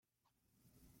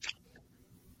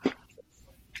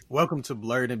Welcome to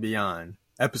Bl3rd and Beyond,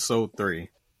 Episode 3.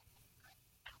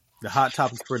 The hot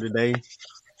topics for today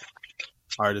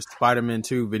are the Spiderman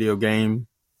 2 video game,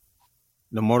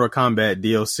 the Mortal Kombat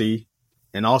DLC,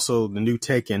 and also the new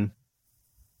Tekken,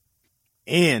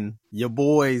 and your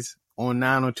boys on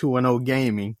 90210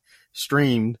 Gaming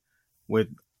streamed with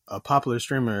a popular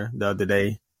streamer the other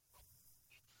day.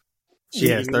 She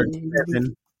has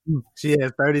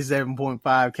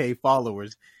 37.5K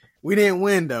followers. We didn't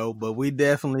win though, but we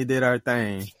definitely did our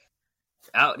thing.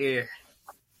 Out there.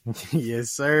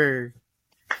 Yes, sir.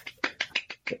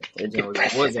 Yeah,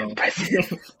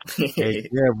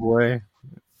 boy.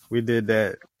 We did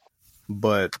that.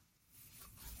 But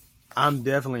I'm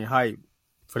definitely hyped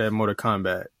for that Mortal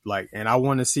Kombat. And I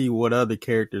want to see what other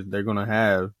characters they're going to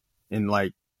have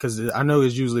because I know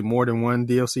it's usually more than one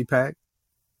DLC pack.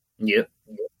 Yep.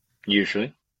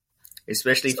 Usually.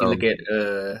 Especially if you look at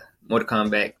Mortal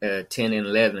Kombat 10 and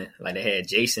 11, like they had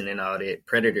Jason and all that,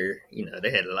 Predator, they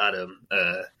had a lot of them.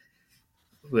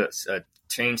 Who else?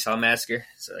 Chainsaw Massacre.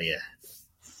 So, yeah,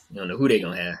 you don't know who they're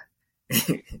going to have.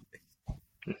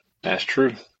 That's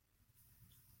true.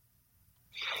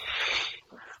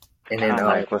 And then,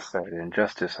 what's that?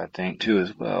 Injustice, I think, too,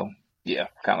 as well. Yeah,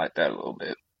 kind of like that a little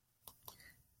bit.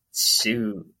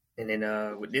 Shoot. And then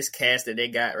with this cast that they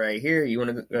got right here, you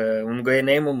want to go ahead and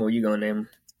name them, or you going to name them?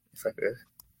 If I could.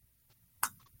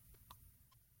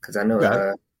 Because I know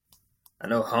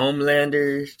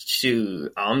Homelander,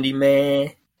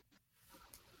 Omni-Man.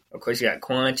 Of course, you got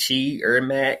Quan Chi,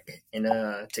 Ermac, and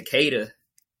Takeda.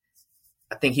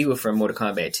 I think he was from Mortal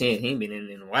Kombat 10. He ain't been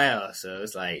in a while, so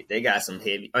it's like they got some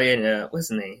heavy. Oh yeah, and, what's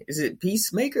his name? Is it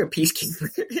Peacemaker or Peacekeeper?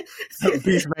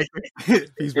 Peacemaker.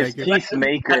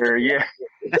 Peacemaker, yeah.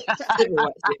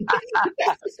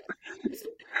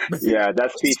 Yeah,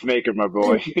 that's Peacemaker, my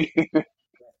boy.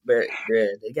 But yeah,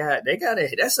 they got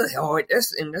it. That's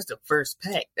the first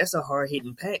pack. That's a hard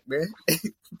hitting pack, bro.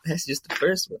 That's just the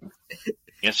first one.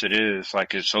 Yes, it is.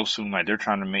 It's so soon. They're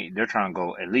trying to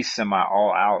go at least semi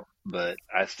all out, but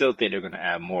I still think they're going to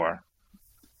add more.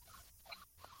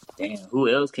 Damn, who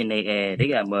else can they add? They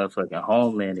got motherfucking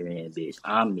Homelander in, bitch.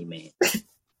 Omni-Man.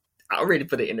 I'm ready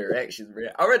for the interactions, bro.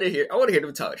 I want to hear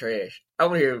them talk trash. I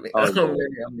want to hear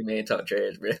Omni-Man talk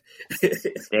trash, bro.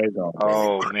 There you go.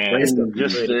 Oh man,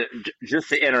 just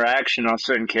the interaction on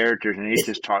certain characters, and they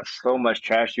just talk so much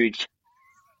trash to each.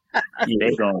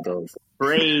 They gonna go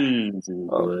crazy,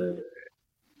 bro.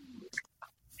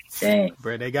 Dang,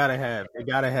 bro, they gotta have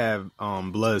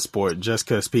Bloodsport just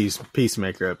cause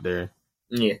Peacemaker up there.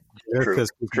 Yeah, just cause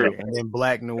and then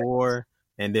Black Noir.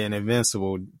 And then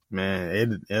Invincible,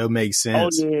 man, it'll make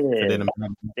sense. Oh, yeah. For them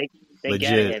they legit.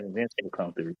 gotta have Invincible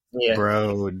come through. Yeah.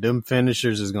 Bro, them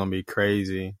finishers is gonna be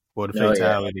crazy. For the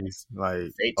fatalities. Yeah.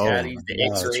 The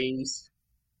X-rays.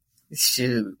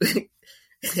 Shoot. I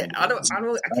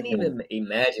can't even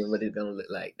imagine what it's gonna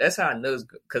look like. That's how I know it's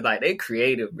good. Cause they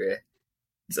creative, bro.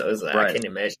 So it's right. I can't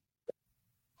imagine.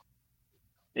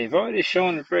 They've already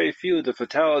shown very few of the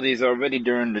fatalities already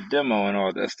during the demo and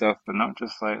all that stuff, and I'm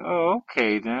just like, oh,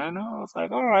 okay, then. I was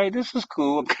like, all right, this is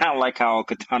cool. Kind of like how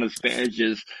Katana Spanish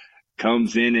just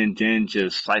comes in and then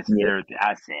just slices everything.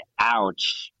 I said,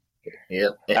 ouch.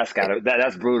 Yep. That's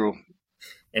brutal.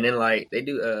 And then they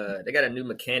do they got a new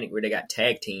mechanic where they got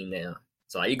tag team now.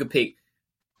 So you could pick.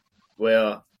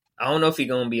 Well, I don't know if he's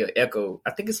gonna be an Echo.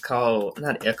 I think it's called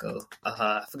not Echo.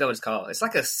 I forgot what it's called. It's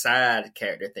like a side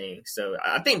character thing. So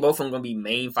I think both of them gonna be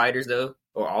main fighters though,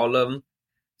 or all of them.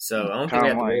 So I don't think we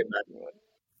have to worry about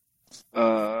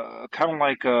it. Kind of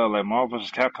like Marvel vs.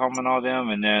 Capcom and all them,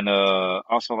 and then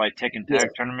also like Tekken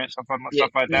Tag Tournament, stuff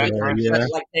like that. Yeah.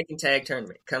 Like Tekken Tag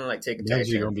Tournament, kind of like Tekken Tag.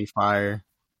 That's gonna be fire.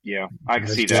 Yeah, I can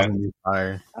see that.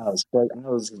 Fire. I was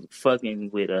fucking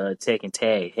with Tekken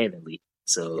Tag heavily.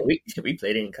 So we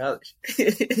played it in college.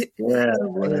 Yeah,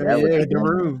 boy, that was the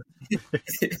room.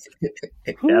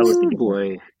 That was the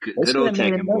boy. Good old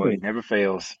Tekken boy, never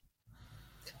fails.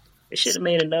 They should have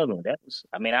made another one.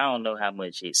 I don't know how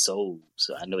much it sold,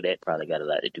 so I know that probably got a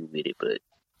lot to do with it, but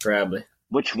probably.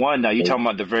 Which one now? You talking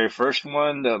about the very first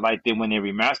one, when they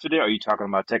remastered it, or are you talking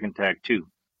about Tekken Tag 2?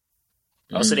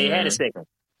 Oh, so they had a second.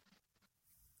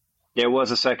 There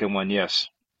was a second one, yes.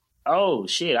 Oh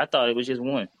shit! I thought it was just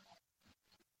one.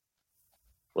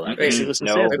 Well, I guess it was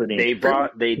they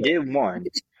did one.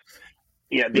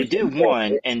 Yeah, they did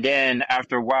one, and then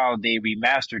after a while they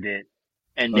remastered it,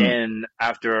 and then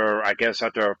after a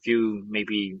few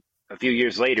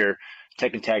years later,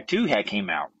 Tekken Tag 2 came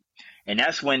out, and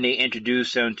that's when they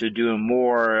introduced them to doing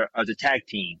more of the tag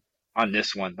team on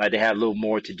this one. They had a little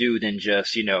more to do than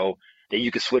just that you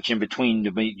could switch in between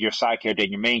your side character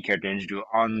and your main character and just do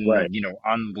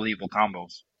unbelievable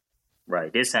combos.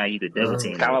 Right. This time you could double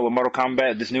team. Kind of like what Mortal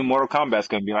Kombat. This new Mortal Kombat's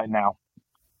gonna be like now.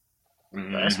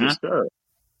 That's what's up.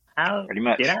 How Pretty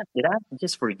much. did I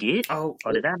just forget? Oh,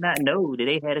 Or did I not know that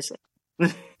they had a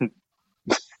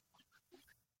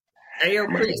hey, yo,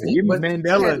 Chris, The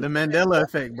Mandela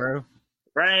effect, bro.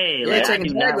 right? Yeah, Like, I Tekken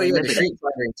do Tag, not or you had remember the that. Street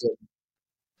Fighter in Tekken?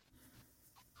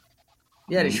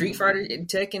 You had a Street Fighter in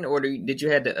Tekken, or did you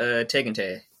have the Tekken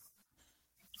Tag?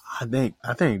 I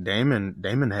think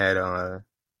Damon had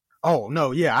oh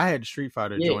no, yeah, I had the Street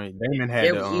Fighter joint. Damon had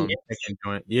Yeah, the Tekken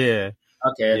joint. Yeah.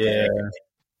 Okay.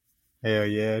 Hell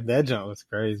yeah. That jump was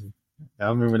crazy. I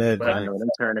remember that But I joint. know them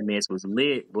tournaments was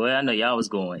lit. Boy, I know y'all was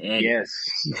going in. Yes.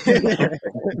 Yes.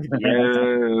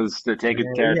 The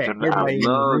Tekken Tag tournament. I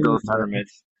love those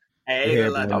tournaments. Hey, I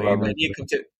ain't gonna lie, Yeah,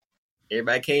 though.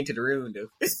 Everybody came to the room, though.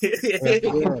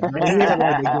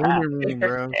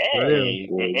 bro. Hey,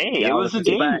 it was a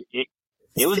game.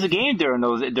 It was a game during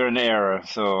the era.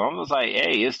 So I was like,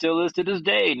 hey, it still is to this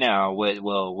day now. With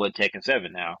Tekken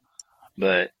 7 now,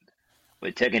 but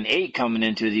with Tekken 8 coming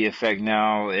into the effect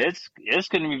now, it's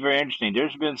going to be very interesting.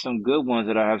 There's been some good ones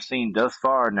that I have seen thus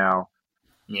far now.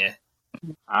 Yeah,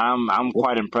 I'm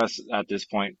quite impressed at this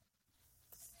point.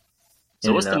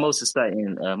 So what's the most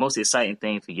exciting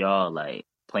thing for y'all, like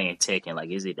playing Tekken? Like,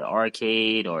 is it the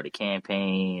arcade or the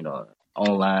campaign or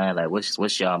online? Like,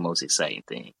 what's y'all most exciting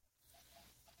thing?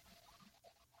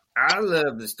 I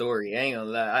love the story. I ain't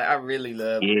gonna lie, I really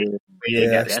love.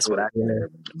 That's what I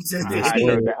heard.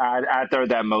 I third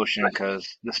that motion because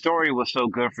the story was so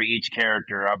good for each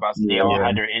character. They all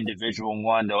had their individual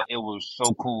one, though. It was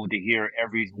so cool to hear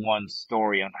everyone's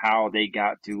story on how they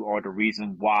got to, or the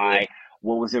reason why,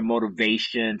 what was their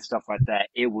motivation, stuff like that.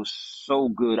 It was so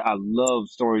good. I love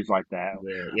stories like that.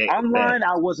 Online,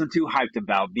 I wasn't too hyped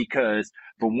about because,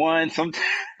 for one,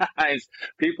 sometimes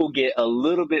people get a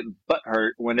little bit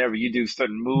butthurt whenever you do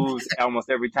certain moves almost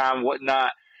every time,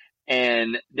 whatnot.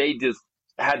 And they just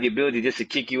have the ability just to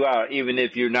kick you out, even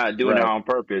if you're not doing it on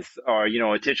purpose or,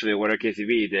 intentionally, or whatever case it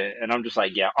be. And I'm just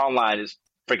like, yeah, online is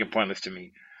freaking pointless to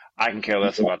me. I can care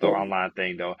less about the online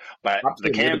thing, though. But the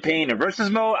campaign and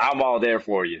versus mode, I'm all there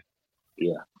for you.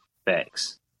 Yeah,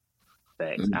 facts.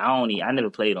 I never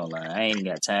played online. I ain't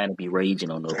got time to be raging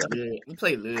on nobody. Yeah, we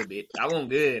played a little bit. I won't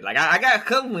good. Like I got a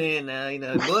couple in now.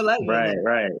 Boy, like right.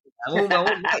 I won't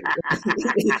like.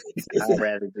 I'd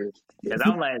rather do because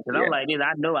I'm like this.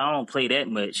 I know I don't play that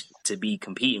much to be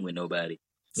competing with nobody.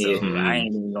 So I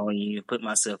ain't even going to even put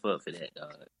myself up for that,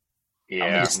 dog. Yeah,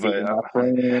 I'm just sticking my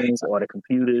friends or the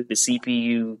computer, the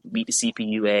CPU, beat the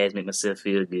CPU ass, make myself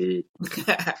feel good.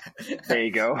 There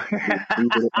you go. leave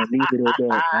it at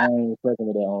that. I ain't fucking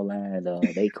with that online,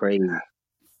 dog. They crazy.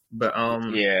 But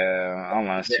yeah,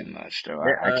 online's too much though.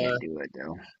 I can't do it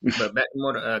though. But back to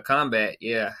Mortal Kombat,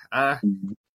 yeah. I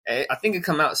think it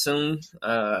come out soon. If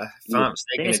I'm not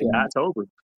mistaken, it's in October.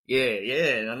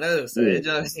 Yeah, I know. So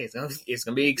it's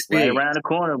gonna be experience right around the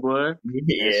corner, boy.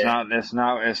 Yeah, it's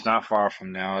not far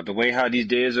from now. The way how these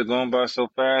days are going by so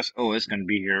fast, it's gonna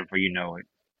be here before you know it.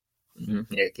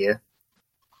 Mm-hmm. Heck yeah.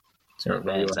 So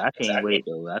I can't wait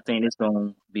though. I think it's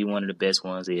gonna be one of the best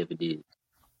ones they ever did.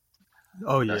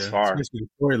 Oh yeah, especially the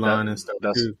storyline and stuff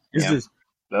too. It's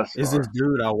this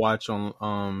dude I watch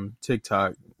on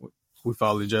TikTok. We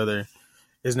follow each other.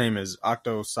 His name is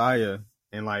Octo Saya.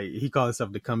 And, like, he calls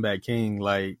himself the comeback king.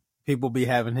 Like, people be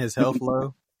having his health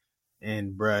low.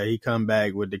 And, bruh, he come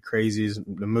back with the craziest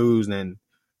the moves and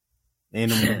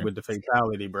him with the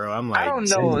fatality, bro. I'm like, I don't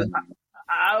know.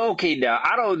 Okay, now,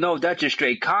 I don't know if that's just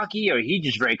straight cocky or he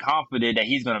just very confident that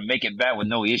he's going to make it back with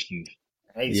no issues.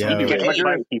 Hey, people like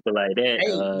that. Hey,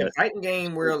 the fighting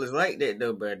game world is like that,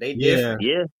 though, bro. They different.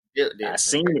 Yeah. I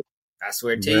seen it. I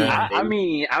swear to you. I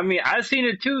mean, I've seen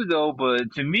it too, though.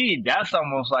 But to me, that's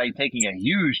almost like taking a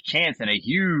huge chance and a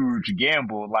huge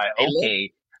gamble. Like,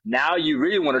 now you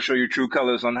really want to show your true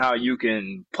colors on how you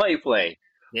can play.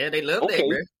 Yeah, they love that,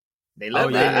 bro. They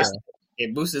love that.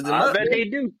 It boosts them up. I bet they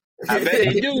do.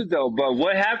 Though. But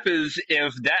what happens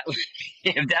if that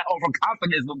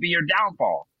overconfidence will be your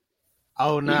downfall?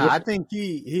 Oh no, I think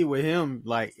he with him,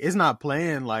 like, it's not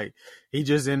playing. Like, he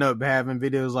just end up having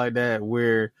videos like that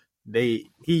where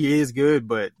he is good,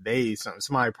 but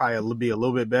somebody probably be a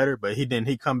little bit better, but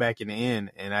he come back in the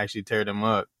end and actually tear them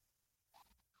up.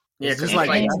 Yeah, just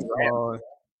like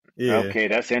Okay,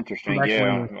 that's interesting.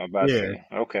 I'm about to say.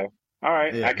 Okay, all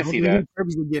right, I can see that. He's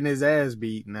purposely getting his ass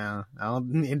beat now,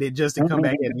 and then just to come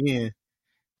back at the end.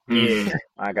 Yeah,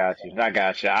 I got you.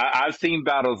 I've seen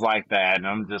battles like that, and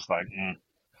I'm just like,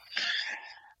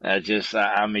 you just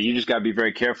gotta be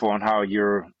very careful on how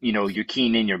you're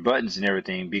keying in your buttons and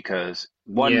everything, because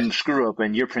one screw up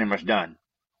and you're pretty much done.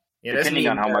 Yeah, that's Depending me.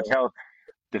 on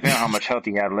how much health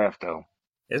he had left, though.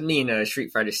 That's me in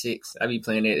Street Fighter 6. I be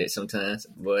playing it sometimes,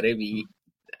 but every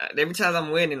time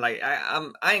I'm winning, like I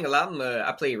ain't gonna lie,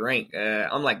 I play rank.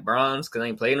 I'm like bronze because I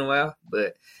ain't played in a while,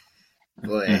 but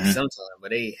sometimes,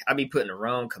 I be putting the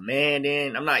wrong command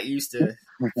in. I'm not used to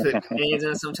putting commands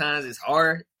in. Sometimes it's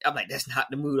hard. I'm like, that's not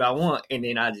the mood I want, and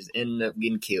then I just end up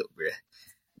getting killed, bro.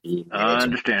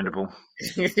 Understandable.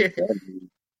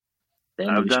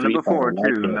 I've done it before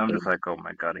too, and I'm just like, oh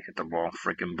my god, I hit the wrong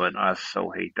freaking button. I so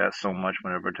hate that so much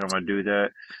whenever time I do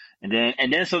that. And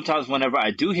then sometimes whenever I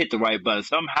do hit the right button,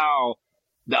 somehow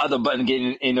the other button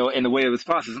getting in the way of its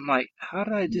process. I'm like, how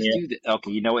did I just do that? Okay,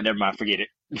 you know what? Never mind, forget it.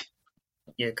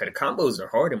 Yeah, because the combos are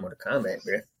hard in Mortal Kombat,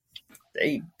 bro.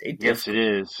 They Yes, it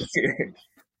is.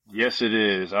 Yes, it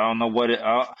is. I don't know what it.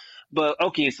 But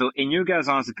okay, so in your guys'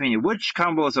 honest opinion, which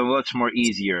combos are much more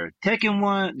easier? The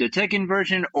Tekken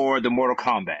version, or the Mortal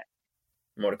Kombat?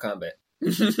 Mortal Kombat.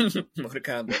 Mortal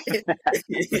Kombat.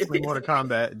 Definitely Mortal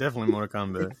Kombat. Definitely Mortal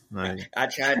Kombat. Like, I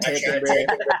tried Tekken, bro.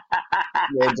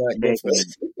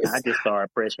 I just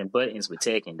started pressing buttons with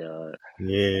Tekken, dog.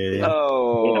 yeah.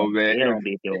 Oh man,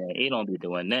 it don't be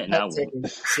doing nothing. I want Tekken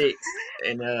 6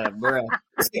 and bro,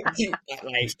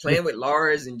 like playing with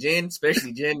Lars and Jen,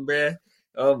 especially Jen, bro.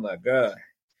 Oh my god.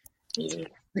 Yeah.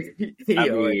 I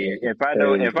mean, if I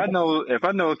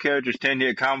know a character's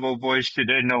 10-hit combo, boys,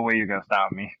 there's no way you're gonna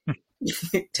stop me.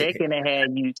 Tekken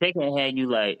had you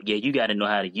like, yeah, you got to know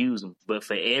how to use them. But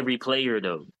for every player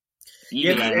though,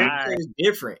 Yeah, because every player is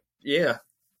different. Yeah.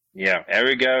 Yeah,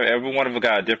 every one of them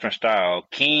got a different style.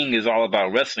 King is all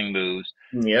about wrestling moves.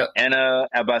 Yep. Anna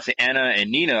and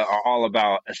Nina are all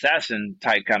about assassin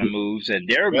type kind of moves, and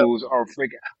their moves are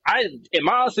freaking. In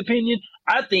my honest opinion,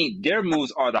 I think their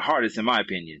moves are the hardest. In my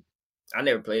opinion, I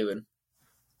never played with them.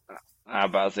 I'm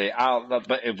about to say,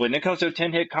 but when it comes to a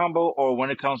 10-hit combo, or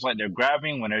when it comes like they're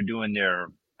grabbing, when they're doing their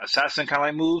assassin kind of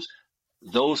like moves,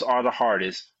 those are the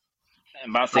hardest.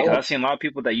 I'm about to say, because I've seen a lot of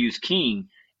people that use King,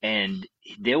 and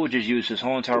they would just use his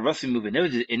whole entire wrestling move, and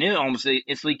it almost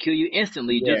instantly kill you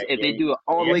instantly, if they do it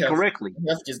all the way correctly. You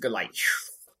have to just go like,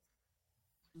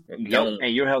 yep,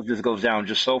 and your health just goes down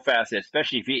just so fast,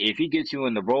 especially if he gets you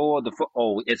in the roll of the foot.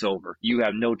 Oh, it's over. You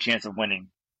have no chance of winning.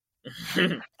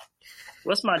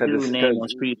 What's my dude's name on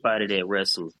Street Fighter that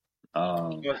wrestles?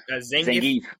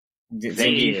 Zangief.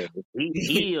 Zangief. Yeah,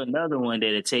 he another one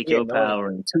that'll take your power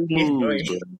in 2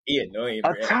 moves. He annoying,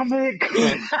 bro. Atomic.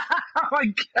 Oh my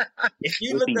god! If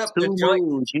you look up the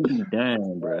moves, you be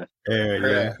done, bro.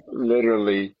 Yeah.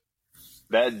 Literally,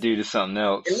 that dude is something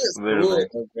else. It looks literally,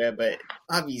 cool, bro, but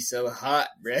I be so hot,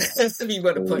 bro. Some people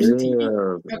want to punch the TV.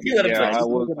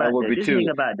 I would be too. Think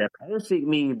about the perfect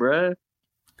me, bro.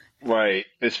 Right,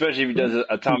 especially if he does an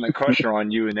atomic crusher on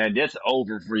you, and that's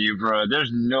over for you, bro. There's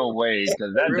no way,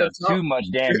 because that does too much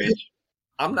damage.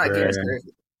 I'm not getting perfect.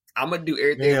 I'm gonna do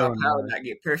everything in my power not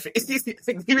get perfect. Same.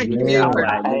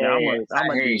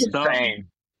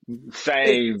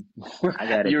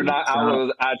 You're not.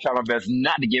 I try my best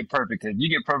not to get perfect. Because if you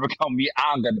get perfect on me,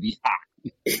 I'm gonna be hot.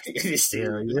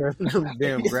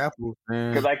 Damn grapples, man.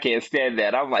 Because I can't stand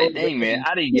that. I'm like, dang, man,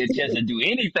 I didn't get a chance to do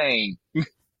anything.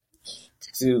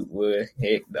 Dude, what?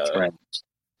 Heck, dog.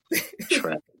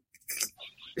 Trap.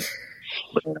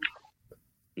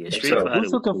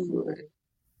 Who's looking forward?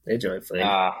 They joined funny.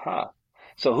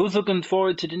 So who's looking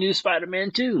forward to the new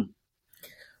Spider-Man 2?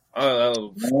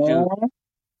 Oh,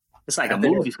 it's like a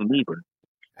movie for me, bro.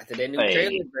 After that new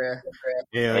trailer, bro.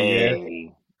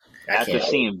 Yeah. After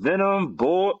seeing Venom,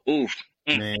 boy, oof.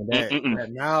 Man, that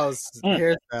Miles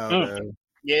hairstyle, though.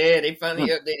 Yeah, they finally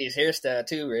updated his hairstyle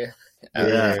too, bro.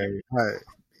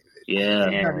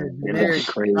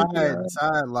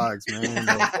 Side locks, man.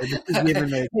 Just giving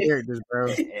their characters, bro.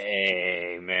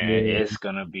 Hey, man, it's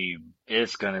gonna be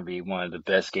one of the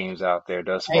best games out there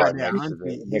thus far. You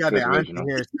got that auntie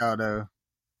hairstyle, though.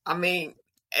 I mean,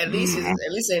 at least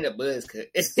ain't a buzz cut.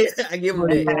 I give him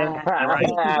that.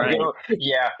 Right.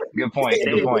 Yeah, good point.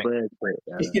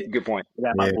 Good point.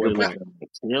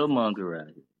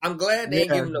 I'm glad they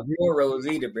ain't giving the cornrows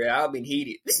either, bro. I've been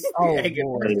heated.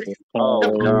 Oh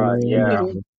god, yeah.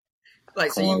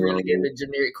 Like, so you really get the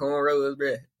generic cornrows,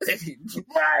 bro?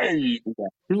 Right. We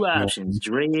got 2 options: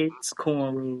 dreads,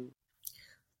 cornrows.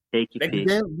 Take your pick.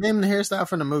 Them the hairstyle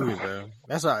from the movie, bro.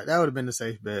 That's right. That would have been the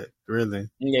safe bet,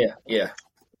 really. Yeah.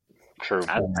 True.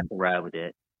 I can ride with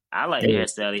that. I like the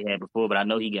hairstyle he had before, but I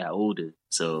know he got older,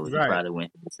 so he probably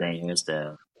went with the same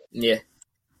hairstyle. Yeah.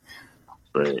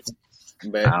 But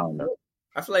I don't know.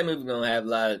 I feel like movie's gonna have a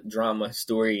lot of drama,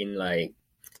 story, and like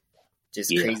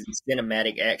just crazy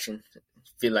cinematic action.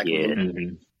 Feel like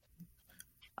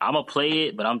I'm gonna play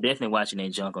it, but I'm definitely watching that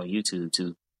junk on YouTube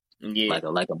too, Yeah.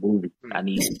 like a movie. I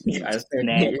need I said,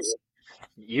 snacks.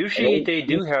 Usually they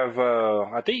do have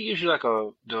I think usually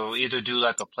they'll either do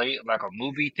like a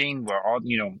movie thing where all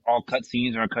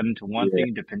cutscenes are cut into one Yeah,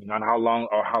 thing depending on how long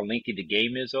or how lengthy the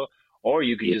game is, or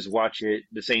you can yeah, just watch it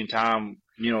the same time,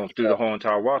 through the whole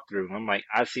entire walkthrough. I'm like,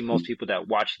 I see most people that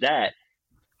watch that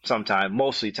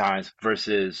mostly times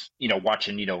versus,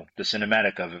 watching, the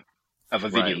cinematic of a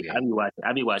video right. game.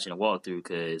 I be watching a walkthrough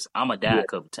because I'm gonna die a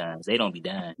couple times. They don't be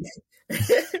dying.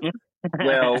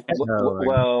 Well, No,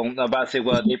 like, I'm about to say,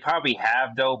 they probably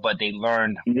have though, but they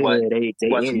learn Yeah, they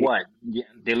what's edit. what. Yeah,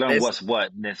 they learn That's- what's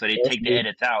what, and then so they that's take the me.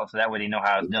 edits out, so that way they know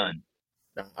how it's done.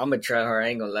 I'm gonna try hard. I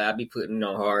ain't gonna lie. I be putting it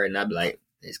on hard, and I be like,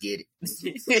 "Let's get it."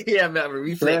 Yeah, I'm about to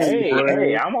reflex.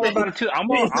 Hey, I'm all about it too. I'm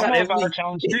all about a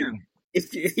challenge too.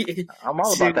 I'm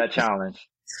all about that challenge.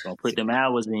 Gonna put them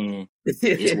hours in.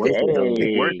 It's worth it though.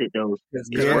 It's worth it though. Cause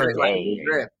Yeah. bro, it's like, Hey.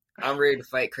 bruh, I'm ready to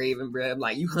fight Craven, bro. I'm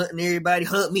like, you hunting everybody,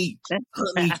 hunt me,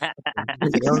 hunt me.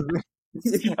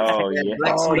 Oh yeah,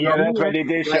 that's what they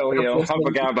did show him. I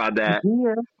forgot about that.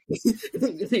 And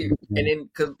then,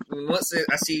 cause once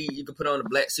I see you can put on a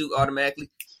black suit automatically,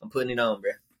 I'm putting it on,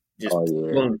 bro. Just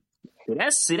boom.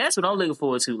 That's what I'm looking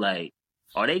forward to. Like,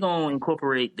 are they gonna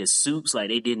incorporate the suits like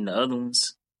they did in the other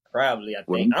ones? Probably, I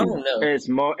think. I don't know. It's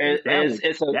more. It's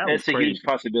a huge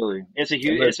possibility. It's a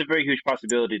very huge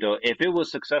possibility though. If it was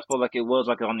successful like it was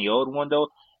like on the old one though,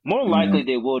 more likely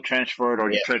they will transfer it or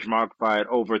transmogrify it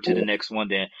over to the next one.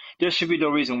 Then there should be no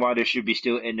reason why there should be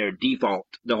still in their default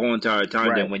the whole entire time.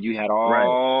 Right. Then when you had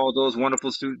all those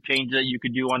wonderful suit changes that you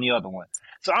could do on the other one.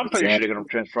 So I'm pretty sure they're gonna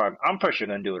transfer. I'm pretty sure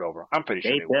they're gonna do it over. I'm pretty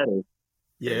sure they will. better.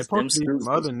 yeah, it's supposed to be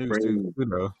some other new suits, you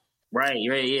know. Right,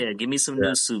 yeah. Give me some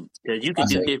new suits because you can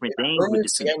do different things with the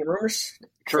suits. Rumors?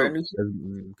 True.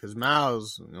 Because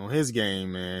Miles on his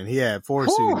game, man, he had 4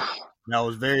 suits. That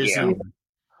was very similar.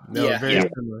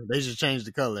 Similar. They just changed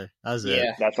the color. I said,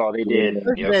 Yeah. That's all they did.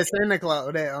 Yep. that Santa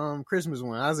Claus, that Christmas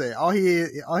one. I said, all he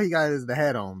got is the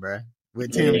hat on, bruh,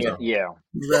 with Tim's on. Yeah.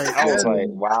 Right. I was like,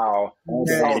 wow. I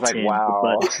was like,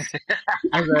 wow.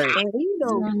 I was like, And you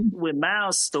know, with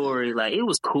Miles' story, like it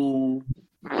was cool,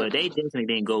 but they definitely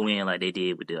didn't go in like they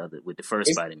did with the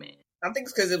first Spider-Man. I think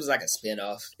it's because it was like a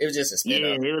spinoff. It was just a Yeah,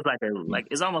 spinoff. it was like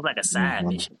it's almost like a side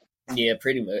mission. Yeah,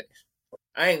 pretty much.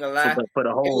 I ain't gonna lie. For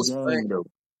the whole was game, fun. though.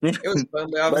 It was fun,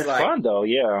 but I was It's like, fun though,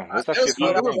 yeah. It's it actually was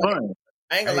fun. fun. I was like, Fun.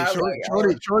 I ain't gonna lie. I was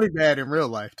like, Shorty bad in real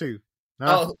life too.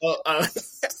 Huh?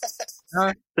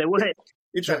 Say what?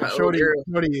 You talking about Shorty girl?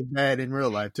 is bad in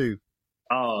real life too.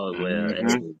 Oh well,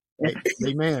 that's good.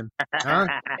 Hey man, huh?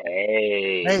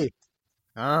 Hey.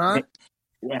 Uh-huh.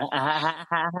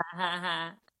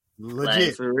 Like,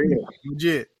 Legit. for real.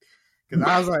 Legit. Because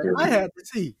I was like, I had to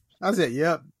see. I said,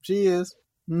 yep, she is.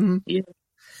 Mm-hmm. Yeah,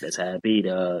 that's how it be,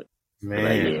 dog.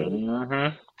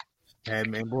 Man. Hey,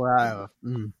 man, boy,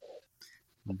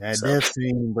 that death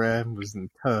scene, bruh, was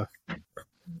tough.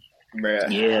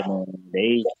 Bruh. Yeah, man.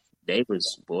 They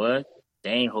was, boy, they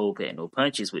ain't hold back no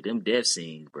punches with them death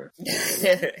scenes, bro.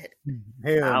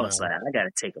 Hell I no. was like, I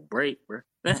gotta take a break, bro.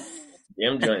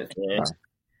 Them joints, man.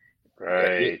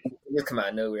 Right. Just come out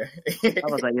of nowhere. I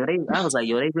was like,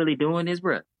 yo, they really doing this,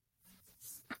 bro.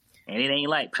 And it ain't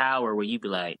like Power where you be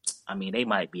like, I mean, they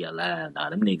might be alive. Nah,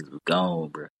 them niggas was gone,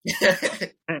 bro.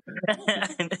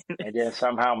 And then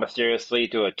somehow mysteriously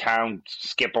through a time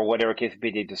skip or whatever case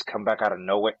be, they just come back out of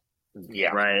nowhere.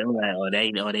 Yeah. Right. I'm like, are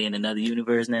they in another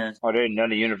universe now? Are they in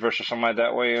another universe or something like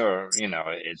that way? Or,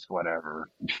 it's whatever.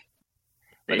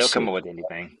 But they'll come up with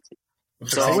anything.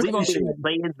 So we gonna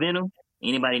play as Venom?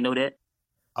 Anybody know that?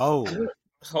 Oh.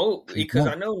 Hope, because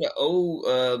I know the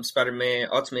old Spider-Man,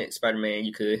 Ultimate Spider-Man,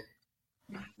 you could.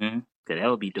 Mm-hmm. Cause that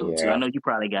would be dope too. I know you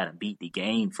probably gotta beat the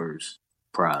game first,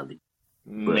 probably.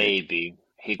 Maybe.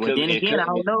 But then again, I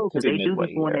don't know because they do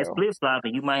be doing that flip flop,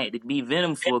 and you might have to be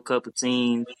Venom for a couple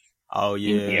scenes. Oh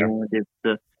yeah.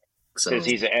 Because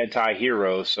he's an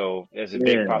anti-hero, so there's a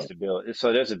big possibility.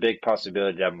 So there's a big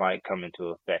possibility that might come into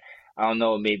effect. I don't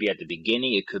know, maybe at the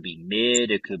beginning, it could be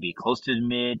mid, it could be close to the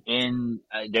mid, and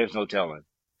there's no telling.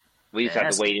 We just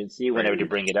have to wait and see whenever they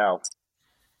bring it out.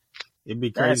 It'd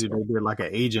be crazy if they did like an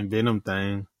Agent Venom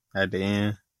thing at the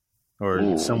end,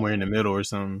 or somewhere in the middle or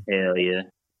something. Hell yeah.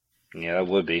 Yeah, that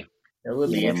would be. That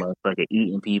would be. Yeah, motherfucker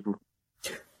eating people.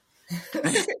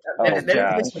 Oh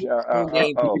gosh,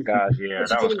 yeah,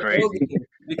 that was crazy.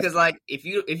 Because like, if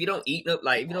you don't eat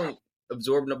if you don't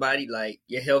absorb nobody, like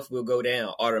your health will go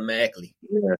down automatically.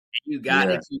 Yeah, you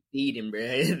gotta keep eating, bro.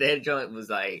 That joint was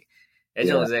like,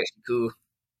 joint was actually cool.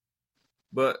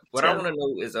 But what I want to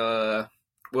know is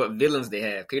what villains they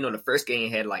have. Cause the first game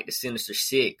had like the Sinister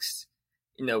Six,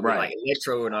 with Right. like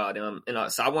Electro and all them.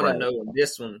 So I want to Right. know in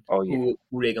this one who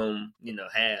they gonna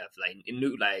have like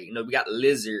new we got the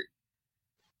Lizard.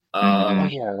 Oh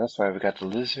yeah, that's right. We got the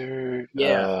Lizard. And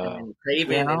then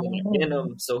Craven I and don't then know.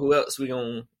 Venom. So who else they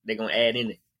gonna add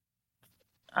in it?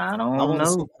 I I don't want to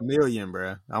see know. Chameleon,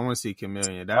 bro. I want to see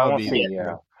Chameleon. I That would want to be see.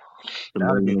 Yeah.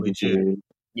 that would be legit.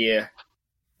 Yeah.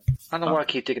 I don't know why I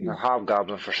keep thinking the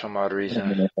Hobgoblin for some odd reason.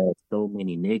 Spider-Man has so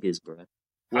many niggas, bro.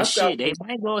 Well, shit, they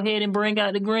might go ahead and bring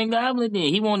out the Green Goblin then.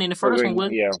 He won in the first one,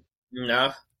 was Yeah,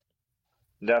 No.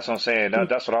 that's what I'm saying.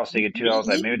 That's what I was thinking too. I was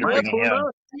like, maybe they're bringing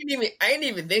him. I didn't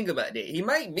even think about that. He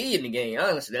might be in the game,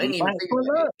 honestly. I didn't even think pull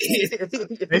about up.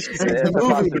 that. It's It's a the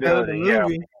possibility, yeah.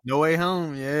 movie. No Way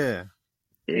Home, yeah.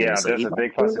 Yeah, so there's he a might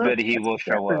big pull up. possibility he will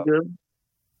show That's up good.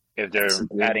 if they're That's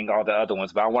good. adding all the other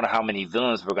ones. But I wonder how many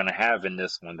villains we're gonna have in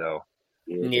this one though,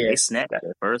 Yeah. They snapped that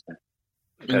first one.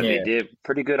 because Yeah. they did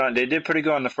pretty good on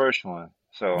the first one.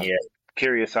 So Yeah.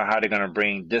 curious on how they're gonna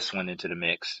bring this one into the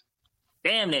mix.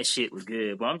 Damn, that shit was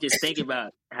good. But I'm just thinking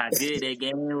about how good that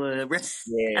game was, bro.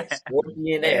 Yeah.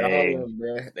 Scorpion and all Hey. of them,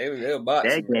 bro. They were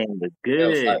boxing. That game was They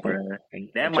good, was bro. And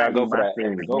That try might to go be for my that.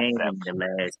 favorite Go game for that. in the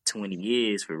last 20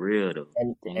 years, for real, though.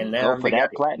 And now Go for they that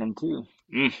got platinum too.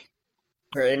 and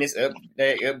it's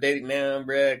updated now,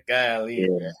 bro. Golly, Yeah.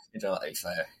 bro. It's all like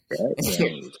fire. That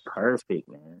game was perfect,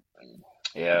 man.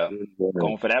 Yeah,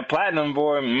 going for that platinum,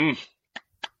 boy.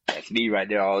 That's me right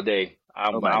there all day.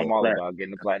 I'm all about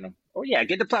getting the platinum. Oh yeah,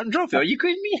 get the platinum trophy. Are you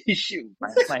kidding me? Shoot,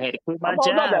 I had to quit my I'm all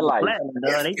job. about that life. Platinum,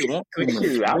 dog. They just want too much.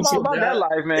 Shoot, I'm all about that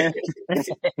life, man.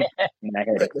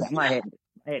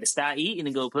 I had to stop eating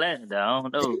and go platinum, dog. I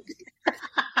don't know.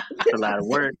 That's a lot of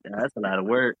work. Dog. That's a lot of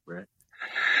work, bro.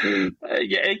 Yeah,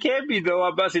 it can be though.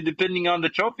 I'm about to say, depending on the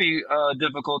trophy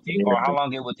difficulty or how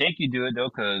long it will take you to do it though,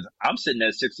 because I'm sitting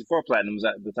at 64 platinums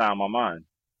at the time on mine.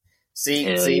 See,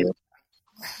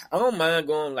 I don't mind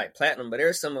going like platinum, but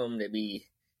there's some of them that be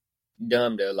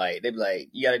dumb though. Like they be like,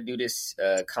 you got to do this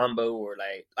combo or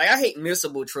like I hate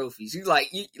missable trophies. You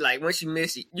once you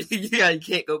miss it, you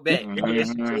can't go back.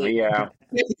 Yeah,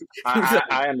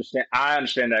 I understand. I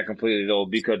understand that completely though,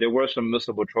 because there were some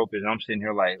missable trophies. And I'm sitting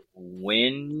here like,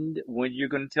 when you're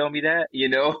gonna tell me that,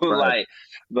 Right.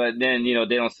 but then they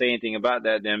don't say anything about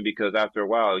that then, because after a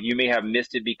while you may have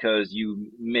missed it because you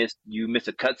missed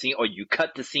a cutscene or you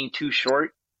cut the scene too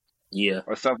short. Yeah.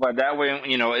 Or stuff like that. Way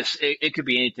it could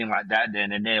be anything like that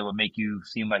then, and then it would make you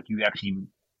seem like you actually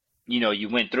you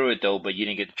went through it though, but you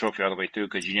didn't get the trophy all the way through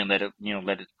because you didn't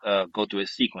let it go through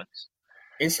its sequence.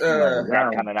 It's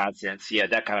that kind of nonsense. Yeah,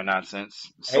 that kind of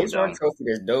nonsense. So it's one trophy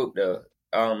that's dope though.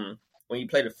 When you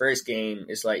play the first game,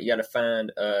 it's like you got to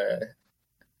find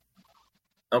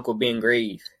Uncle Ben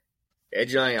Grave. That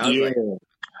joint, I was like,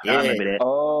 I remember that.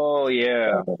 Oh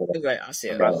yeah. I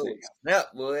said,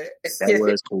 snap, boy. That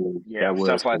was cool. Yeah, that was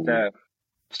stuff cool. like that.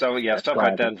 So yeah, That's stuff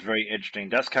like that is very interesting.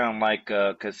 That's kind of like,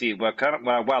 cause see, what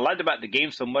I liked about the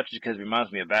game so much is because it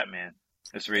reminds me of Batman.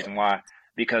 That's the reason why.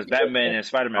 Because Batman and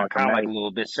Spiderman are kind of like a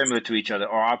little bit similar to each other,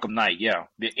 or Arkham Knight. Yeah,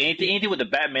 anything with the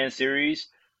Batman series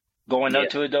going up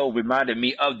to it though reminded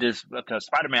me of this, because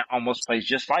Spider-Man almost plays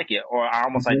just like it, or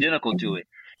almost identical to it.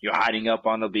 You're hiding up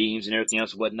on the beams and everything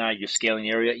else and whatnot. You're scaling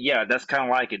the area. Yeah, that's kind of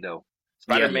like it though.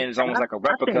 Spider-Man is almost like a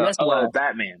replica of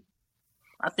Batman.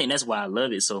 I think that's why I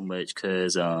love it so much,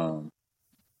 because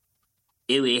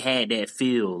it had that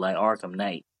feel like Arkham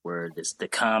Knight, where the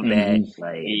combat,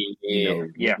 about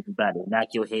to knock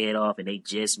your head off and they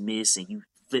just miss and you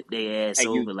flip their ass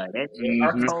over like that.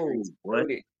 Cold,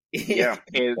 boy. Yeah,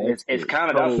 it's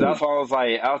kind of that's why I was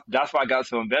like, that's why I got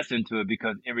so invested into it,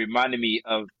 because it reminded me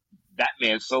of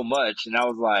Batman so much, and I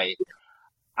was like,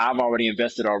 I'm already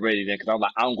invested already then, because I'm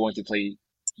like, I'm going to play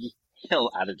the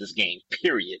hell out of this game.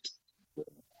 Period.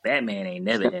 Batman ain't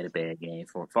never had a bad game,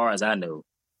 for as far as I know.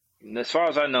 As far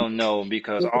as I know, no,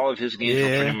 because all of his games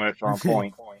were pretty much on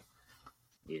point.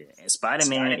 Yeah, and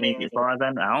Spider-Man, as far as I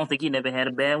know, I don't think he never had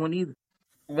a bad one either.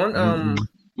 Well,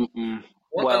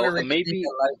 maybe.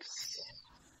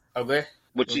 Okay.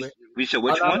 We said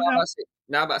which one?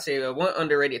 Now I'm about to say one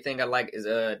underrated thing I like is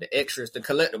the extras, the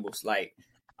collectibles. Like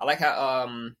I like how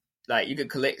like you could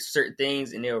collect certain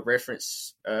things and they'll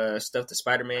reference stuff to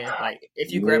Spider-Man. Like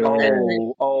if you grab like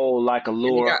a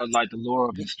lore, like the lore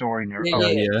of the story and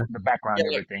the background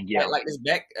and everything. Yeah, like this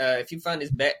if you find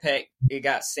this backpack, it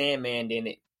got Sandman in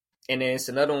it, and then it's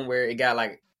another one where it got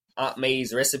like Aunt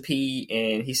May's recipe,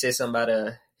 and he said something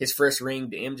about his first ring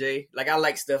to MJ. Like I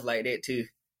like stuff like that too.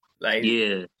 Like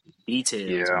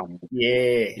details. That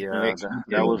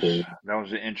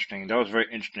was interesting. That was very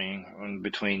interesting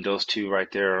between those two right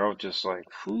there. I was just like,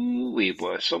 whoo-wee,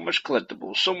 boy, so much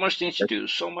collectibles, so much things to do,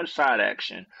 so much side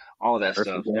action. all that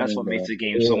Perfect stuff. game, That's what makes man. the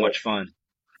game so much fun.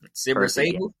 Silver Perfect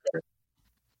Sable.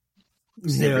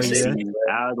 Hell yeah.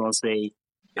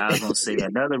 I was gonna say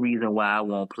another reason why I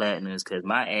want platinum is because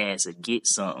my ass would get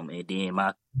something and then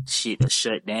my shit will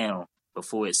shut down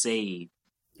before it saved.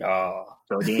 Oh,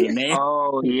 So then, man,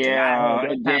 Oh I had yeah,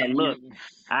 that kind of look.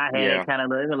 I had yeah. kind of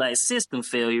look like system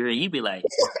failure, and you be like,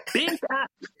 "Bitch,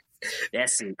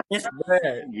 that's it." man. What's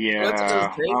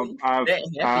Yeah, crazy? I've That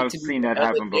happened I've to me seen the that other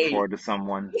happen day. before to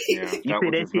someone. Yeah, You that say was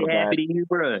that just real shit bad. happen to you,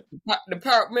 bro? The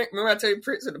power. Remember I told you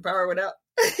Prince and the power went out.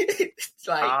 It's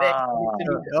like that happened to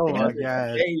me the Oh my other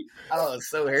god. day. I was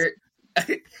so hurt.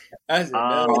 I said, no.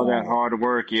 All that hard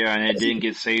work, yeah, and it didn't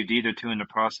get saved either too in the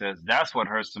process. That's what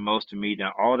hurts the most to me.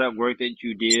 That all that work that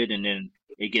you did, and then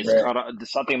it gets Bruh. cut off.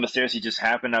 Something mysteriously just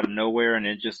happened out of nowhere, and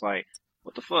it's just like,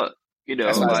 what the fuck? You know,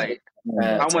 That's why I said,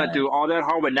 like I went through all that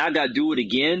hard, but now I got to do it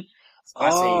again. I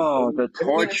save. Oh, the Every time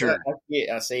torture. I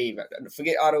forget, I save.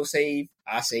 Forget auto save.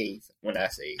 I save when I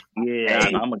save. Yeah,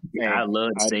 Hey, I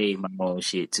love to I save my own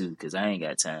shit too, cause I ain't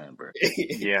got time, bro.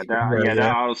 Yeah, Hell that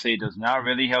yeah. autosave does not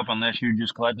really help unless you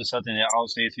just collected something that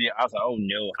autosaves for you. I was like, oh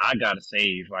no, I gotta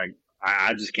save. Like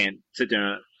I just can't sit there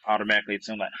and automatically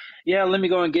assume like, yeah, let me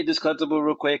go and get this collectible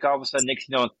real quick. All of a sudden, next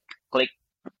you know, click.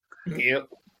 Yep.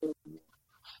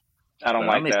 I don't But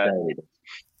like I'm that. excited.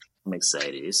 I'm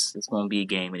excited. It's gonna be a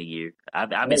game of the year. I've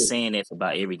been saying that for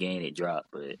about every game that dropped,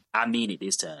 but I mean it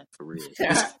this time for real.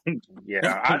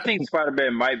 Yeah, I think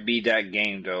Spider-Man might be that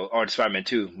game though, or Spider-Man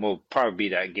 2 will probably be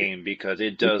that game because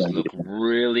it does look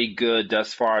really good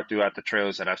thus far throughout the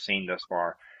trailers that I've seen thus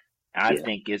far. I Yeah,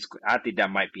 think that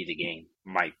might be the game.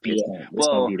 Might be. it's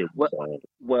gonna be the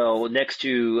Well, next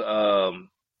to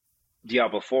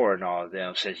Diablo 4 and all of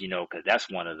them, says because that's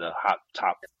one of the hot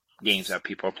top games that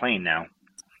people are playing now.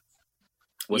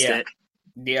 what's Yeah. that?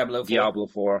 Diablo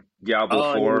 4.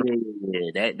 Diablo 4.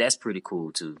 Yeah. That's pretty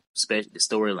cool too. Especially the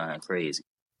storyline, crazy.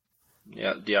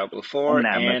 Yeah, Diablo I'm 4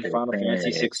 not much and of a Final fan Fantasy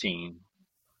of that. 16.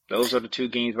 Those are the two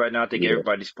games right now I think Yeah.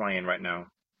 everybody's playing right now.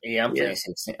 Yeah, I'm Yeah. playing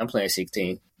 16. I'm playing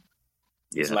 16.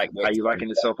 It's Yeah. like that. How you liking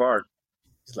it so far?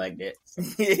 It's like that.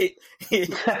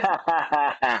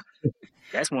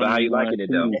 That's one But of how the you liking it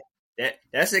though?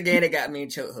 That's the game that got me in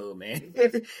chokehold, man. Yeah.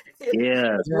 That's Yeah,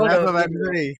 one that's of what I'm them. about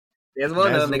to say. There's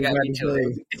one That's of them that what got I'm me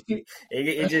about to chokehold.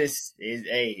 It just is,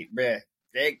 hey, bruh.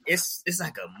 It's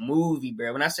like a movie,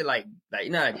 bruh. When I say like you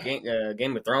know how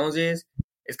Game of Thrones is,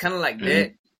 it's kind of like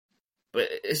that, but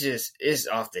it's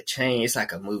off the chain. It's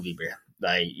like a movie, bruh.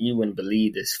 Like you wouldn't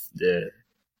believe this the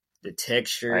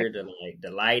texture, Right.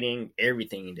 the lighting,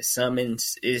 everything, the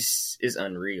summons is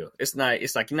unreal. It's like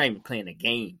you're not even playing a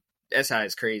game. That's how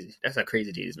it's crazy. That's how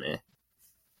crazy it is, man.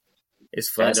 It's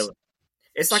fun That's- though.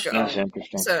 It's like That's interesting.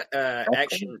 it's a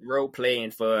action role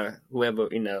playing for whoever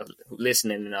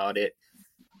listening and all that.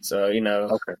 So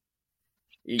Okay.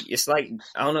 it's like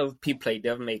I don't know if people play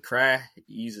Devil May Cry.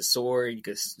 You use a sword, you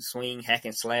could swing, hack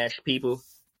and slash people.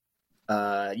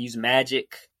 Use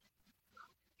magic.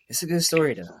 It's a good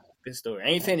story though. Good story. I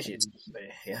ain't finished it, but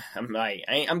yeah,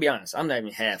 I'm be honest. I'm not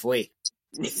even halfway.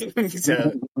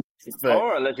 So, but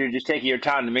Or unless you're just taking your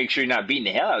time to make sure you're not beating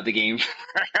the hell out of the game.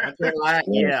 I'm telling you, like,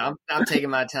 yeah, I'm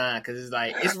taking my time because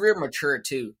it's real mature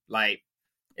too. Like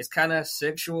it's kind of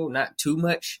sexual, not too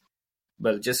much,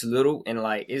 but just a little. And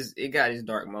like it got its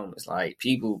dark moments. Like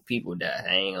people die.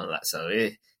 I ain't gonna lie. So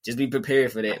just be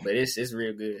prepared for that. But it's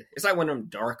real good. It's like one of them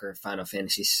darker Final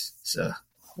Fantasies. So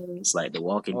It's like The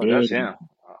Walking Oh, Dead. that's yeah.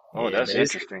 Oh, Yeah, that's but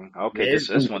it's- interesting. Okay, yeah, this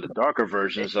is one of the darker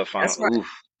versions of That's Final. why-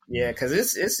 Oof. yeah, because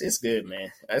it's good,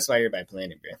 man. That's why everybody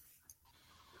playing it, bro.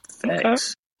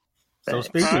 Facts. So Facts.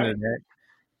 speaking Alright. of that,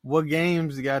 what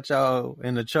games got y'all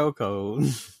in the chokehold?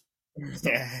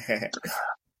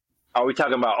 Are we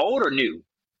talking about old or new?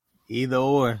 Either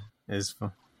or is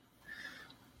fun.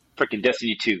 Freaking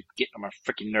Destiny 2. Get on my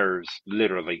freaking nerves,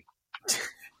 literally.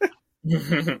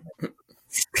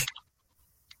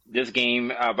 This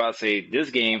game, I'm about to say, this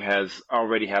game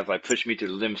already has like pushed me to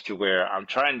the limits to where I'm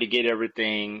trying to get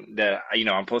everything that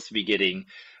I'm supposed to be getting.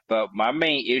 But my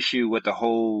main issue with the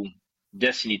whole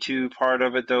Destiny 2 part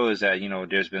of it though is that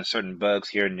there's been certain bugs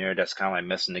here and there that's kind of like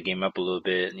messing the game up a little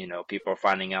bit. People are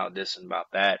finding out this and about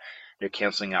that. They're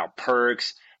canceling out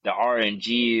perks. The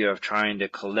RNG of trying to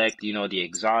collect the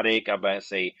exotic. I'm about to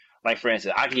say, like for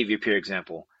instance, I can give you a pure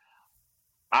example.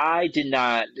 I did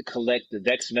not collect the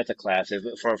Vex Meta class.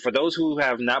 For those who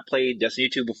have not played Destiny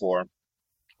 2 before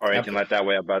or anything like that,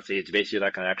 way I'm about to say it's basically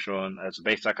like it's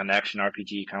based like an action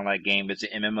RPG kind of like game. It's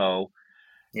an MMO.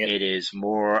 Yep. It is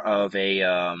more of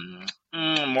a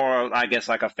more I guess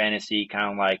like a fantasy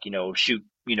kind of like shoot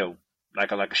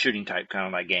like a shooting type kind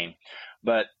of like game.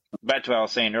 But back to what I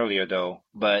was saying earlier though.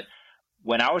 But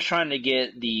when I was trying to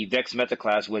get the Vex Meta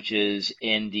class, which is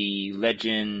in the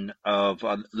Legend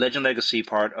Legacy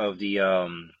part of the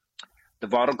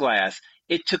Vault of Glass,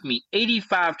 it took me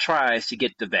 85 tries to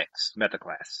get the Vex Meta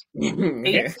class. Yeah.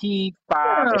 85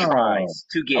 Oh. tries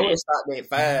to I get would have it. stopped at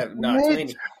 5, not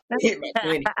 20. Hit by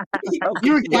 20.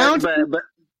 Okay, count?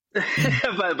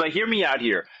 but hear me out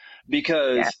here,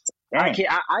 because Dang.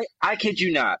 I kid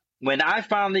you not. When I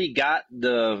finally got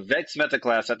the Vex Meta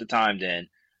class at the time, then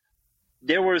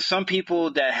there were some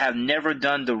people that have never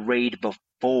done the raid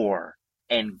before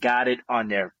and got it on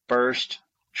their first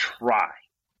try.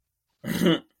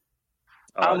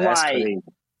 Oh, that's crazy.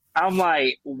 I'm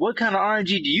like, what kind of RNG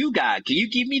do you got? Can you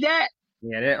give me that?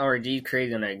 Yeah, that RG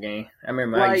crazy on that game. I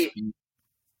remember Like,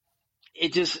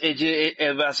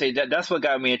 if I say that's what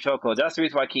got me in chokehold. That's the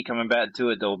reason why I keep coming back to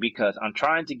it, though, because I'm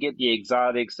trying to get the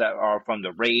exotics that are from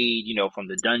the raid, from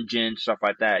the dungeon, stuff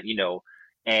like that,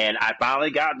 and I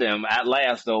finally got them at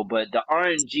last, though. But the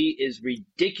RNG is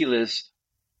ridiculous,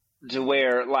 to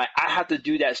where like I have to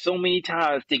do that so many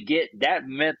times to get that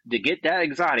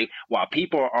exotic, while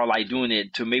people are like doing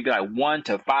it to maybe like 1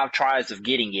 to 5 tries of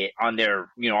getting it on their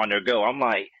go. I'm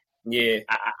like, yeah.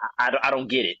 I don't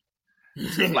get it.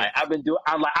 Like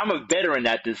I'm a veteran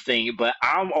at this thing, but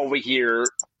I'm over here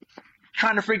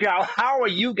trying to figure out how are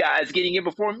you guys getting it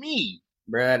before me.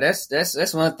 Bruh,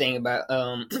 that's one thing about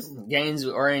games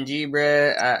with RNG,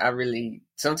 bruh. I really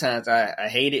sometimes I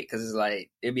hate it because it's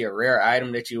like it'd be a rare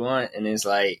item that you want, and it's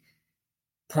like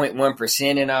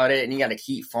 0.1% and all that, and you got to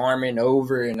keep farming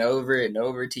over and over and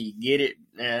over till you get it.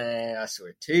 I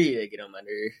swear to you, they get on my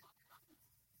nerves.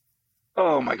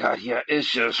 Oh my god, yeah,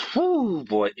 it's just, whoo,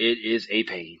 boy, it is a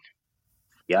pain.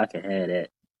 Yeah, I can have that.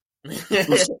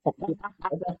 That's how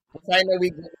I know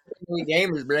we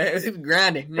gamers, bruh. We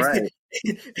grinding. Right.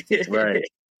 Right.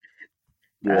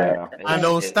 Yeah, Grind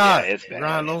don't stop. it's bad.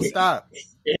 Grind don't stop.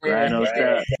 Grind don't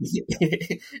stop.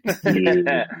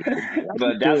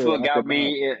 But that's what got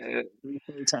me.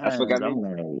 That's what got me. I'm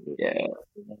like, Yeah.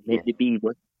 let it be,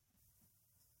 but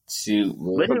Shoot,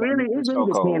 But it really So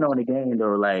depends cold. on the game,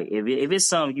 though. Like, if it's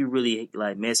something you really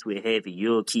like mess with heavy,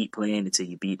 you'll keep playing until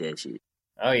you beat that shit.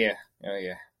 Oh yeah.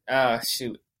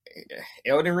 Shoot,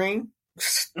 Elden Ring,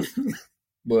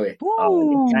 boy.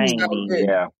 Oh, dang.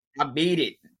 Yeah. I beat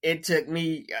it. It took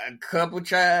me a couple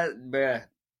tries, bruh.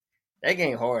 That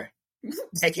game hard.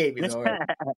 That game is hard.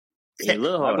 It's a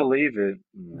little I hard. believe it.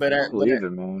 But I believe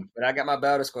it, man. But I got my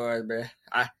battle scars, bruh.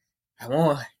 I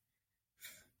won.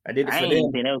 I did it I for ain't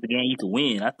them. think that was a game you could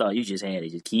win. I thought you just had to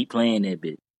just keep playing that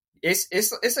bit.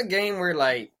 It's a game where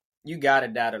like you gotta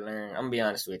die to learn. I'm gonna be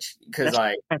honest with you, because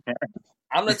like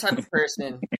I'm the type of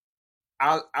person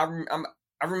I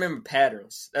remember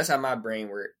patterns. That's how my brain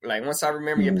works. Like once I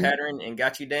remember your pattern and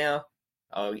got you down,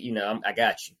 I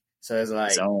got you. So it's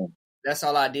like that's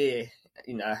all I did.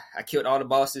 I killed all the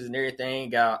bosses and everything.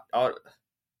 Got all.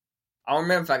 I don't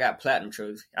remember if I got platinum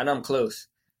trophy. I know I'm close,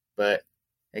 but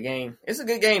the game, it's a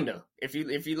good game though. If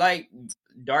you like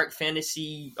dark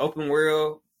fantasy, open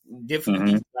world,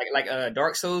 difficulties like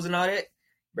Dark Souls and all that,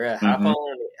 bruh,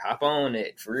 hop on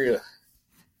it for real.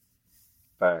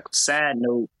 Side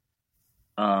note,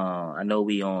 I know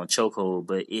we on chokehold,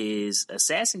 but is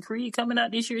Assassin's Creed coming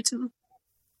out this year too?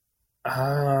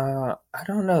 I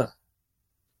don't know.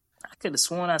 I could have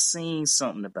sworn I seen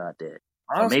something about that.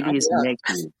 Honestly, maybe it's next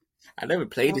year. I never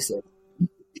played this.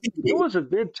 There was a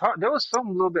big talk. There was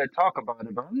some little bit of talk about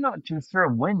it, but I'm not too sure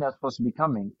when that's supposed to be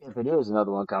coming. If it is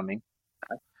another one coming,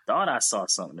 Thought I saw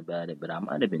something about it, but I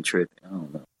might have been tripping. I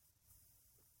don't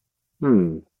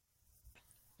know.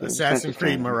 Assassin's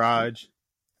Creed Mirage.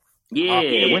 Yeah,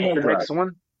 when the is next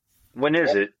one? When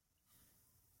is it?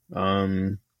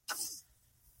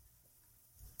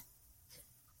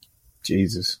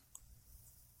 Jesus.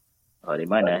 Oh, they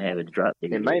might not have it dropped.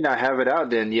 They might not have it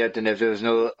out then yet. Then if there's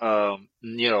no,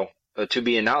 to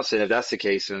be announced, and if that's the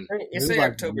case, then It's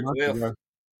October 12th.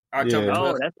 October 12th.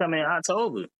 Oh, that's coming in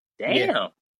October. Damn. Yeah.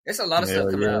 There's a lot of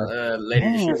stuff coming out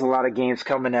later this year. There's a lot of games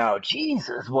coming out.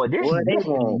 Jesus, boy, this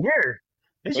year.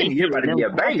 This year about to be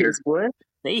a banger. Boy.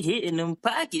 They hitting them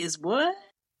pockets, boy.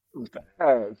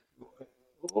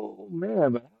 Oh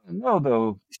man, but I don't know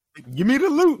though. Give me the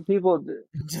loot. People,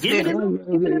 Give me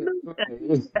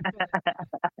the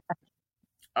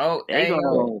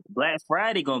Oh, Black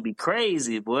Friday gonna be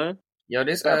crazy, boy. Yo,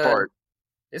 this part.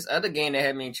 This other game that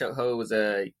had me in chokehold was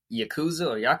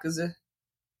Yakuza.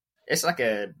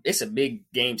 It's a big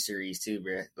game series too,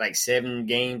 bro. Like 7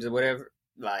 games or whatever.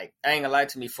 Like I ain't gonna lie,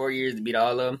 to me 4 years to beat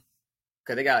all of them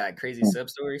because they got like crazy sub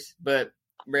stories. But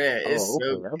bruh,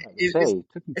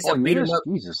 it's a beat 'em up.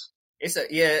 Jesus.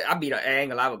 I beat an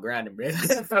angle. I would grind him, bro.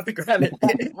 I be grinding.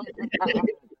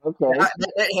 Okay.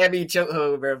 That heavy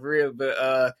chokehold, bro, for real.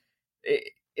 But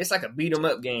it's like a beat 'em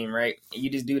up game, right? And you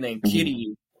just do named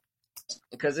Kitty,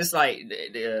 because it's like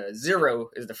the Zero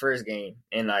is the first game,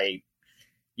 and like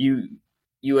you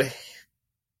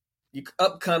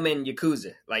upcoming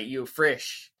Yakuza, like you're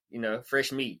fresh,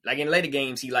 fresh meat. Like in later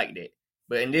games, he liked it,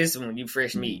 but in this one, you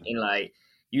fresh meat, and like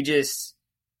you just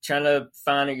trying to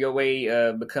find your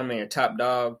way, becoming a top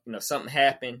dog. Something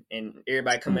happened, and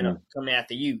everybody coming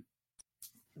after you.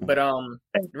 But the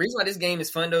reason why this game is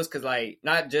fun though is because like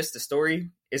not just the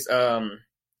story, it's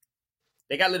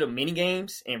they got little mini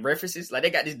games and references. Like they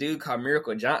got this dude called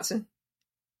Miracle Johnson,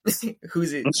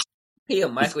 who's he a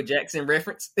Michael Jackson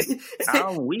reference.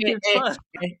 Weak as fuck.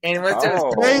 And what's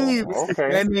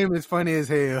that name is funny as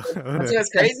hell. What's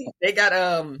crazy? They got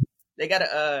a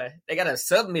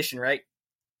submission, right?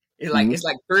 It's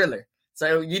like Thriller.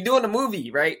 So you're doing a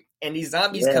movie, right? And these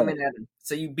zombies coming at him.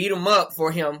 So you beat them up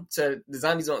for him so the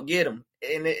zombies don't get him.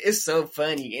 And it's so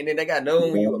funny. And then they got another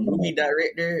one where you're a movie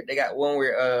director. They got one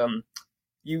where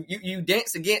you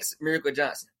dance against Miracle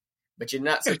Johnson, but you're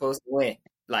not supposed to win.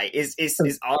 Like it's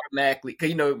automatically,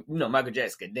 because Michael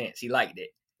Jackson could dance. He liked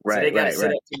it. Right, so they got to set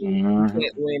right. up to you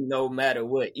can't win no matter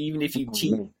what. Even if you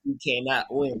cheat, you cannot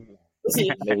win. May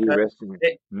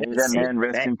that man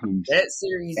rest in peace. That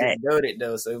series is goated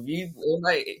though. So if you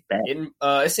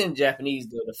it's in Japanese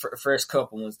though, the first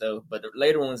couple ones though, but the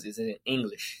later ones is in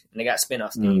English, and they got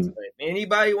spin-off games. But if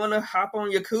anybody want to hop on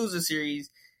Yakuza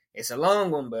series, it's a long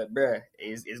one, but bruh,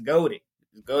 it's goated.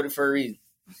 It's goated for a reason.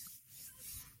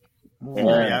 Yeah,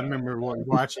 I remember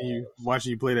watching you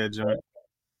play that joint.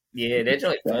 Yeah, that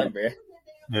joint fun, bruh.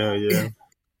 Yeah.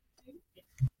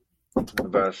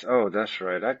 That's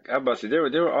right. I about to say there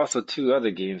were also two other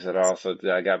games that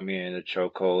got me in the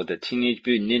chokehold. The Teenage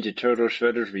Mutant Ninja Turtles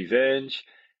Shredder's Revenge.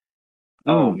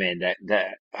 Oh man, that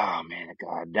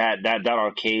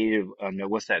arcade.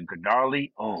 What's that?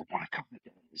 Gnarly. Oh my god,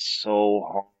 that is so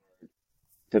hard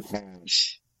to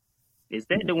pass. Is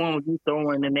that the one with you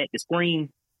throwing them at the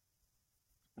screen?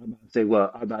 I'm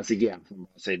about to say yeah. I'm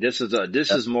about to say this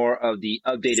is more of the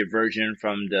updated version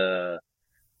from the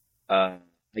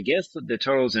I guess the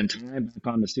Turtles in Time back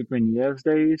on the Super NES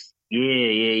days.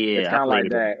 Yeah. It's kind of like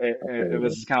that.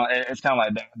 It's kind of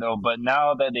like that though. But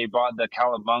now that they brought the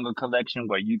Cowabunga collection,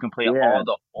 where you can play all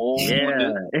the old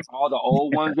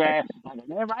ones, that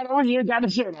man right on here got the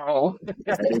shirt on.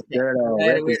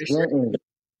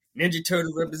 Ninja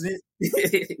Turtle represent.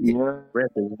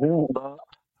 Represent.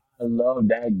 I love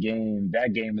that game.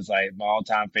 That game is like my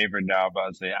all-time favorite now.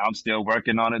 But I'm still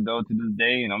working on it though to this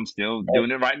day, and I'm still doing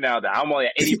it right now. I'm only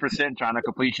at 80% trying to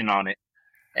completion on it.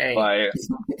 Hey, but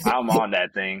I'm on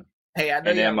that thing. Hey, I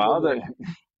know you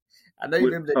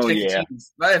remember the Chuck E.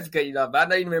 Cheese. I have to cut you off, but I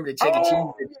know you remember the Chuck E.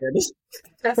 Cheese.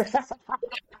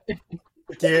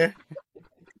 Yeah,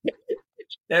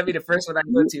 that'd be the first one I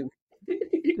go to.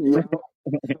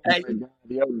 Hey.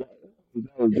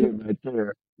 That was good right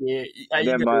there. Yeah, and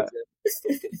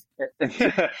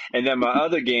then my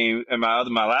other game, and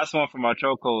my last one for my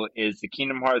chokehold is the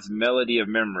Kingdom Hearts Melody of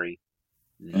Memory.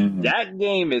 That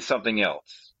game is something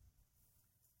else.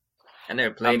 I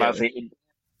never played it.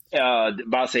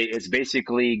 About to say it's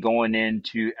basically going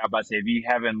into. If you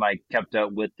haven't kept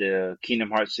up with the Kingdom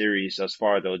Hearts series thus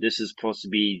far, though, this is supposed to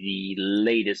be the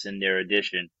latest in their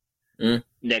edition.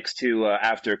 Next to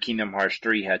after Kingdom Hearts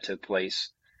 3 had took place.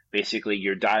 Basically,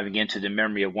 you're diving into the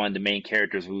memory of one of the main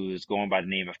characters, who is going by the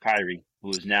name of Kairi,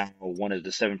 who is now one of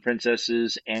the 7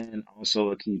 princesses and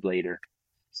also a Keyblader.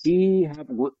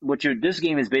 This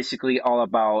game is basically all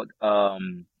about. How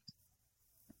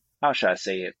should I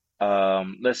say it?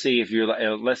 Let's say if you're,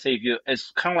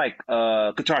 it's kind of like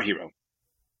Guitar Hero.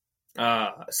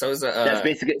 So it's that's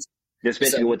basically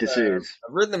what this is.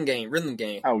 A rhythm game.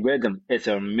 Oh, rhythm. It's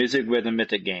a music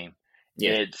rhythmic game.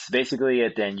 Yeah. It's basically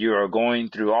it. Then you are going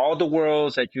through all the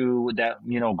worlds that go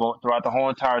throughout the whole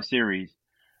entire series.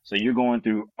 So you're going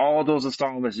through all those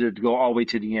installments to go all the way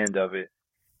to the end of it.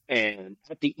 And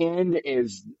at the end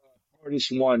is the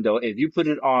hardest one, though. If you put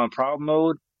it on problem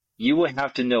mode, you will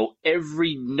have to know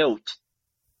every note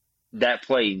that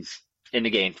plays in the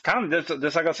game. Kind of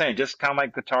just like I was saying, just kind of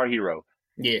like Guitar Hero.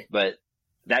 Yeah. But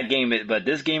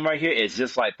this game right here is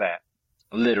just like that,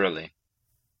 literally.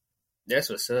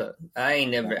 That's what's up. I'm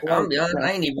gonna be honest,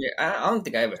 I don't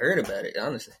think I ever heard about it,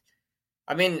 honestly.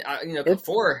 I mean,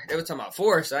 before they were talking about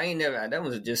 4, so that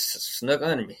was just snuck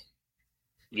under me.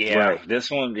 Yeah, right. This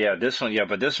one, but this one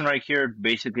right here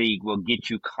basically will get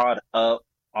you caught up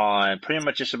on pretty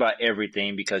much just about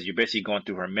everything, because you're basically going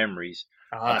through her memories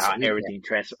of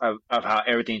how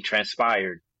everything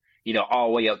transpired. all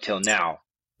the way up till now.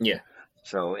 Yeah.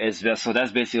 So that's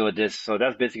basically what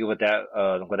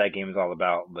that game is all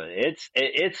about. But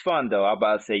it's fun though. I'm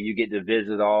about to say you get to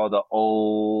visit all the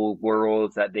old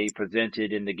worlds that they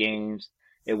presented in the games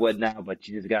and whatnot, but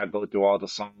you just gotta go through all the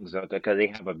songs out there because they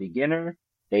have a beginner,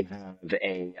 they have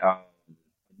a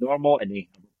normal, and they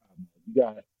have you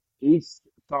got each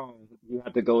song you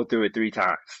have to go through it 3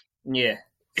 times. Yeah.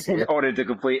 In order to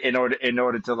complete, in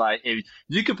order to like, if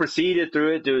you can proceed it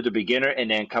through the beginner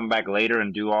and then come back later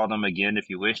and do all of them again if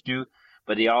you wish to,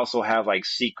 but they also have like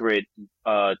secret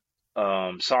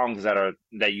songs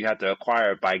that you have to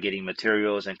acquire by getting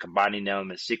materials and combining them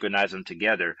and synchronize them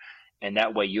together, and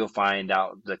that way you'll find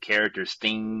out the character's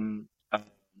theme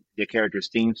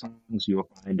songs. You'll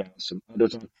find out some other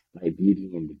songs like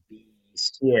Beauty and the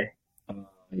Beast. Yeah. I'm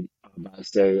about to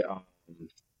say.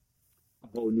 A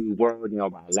whole new world,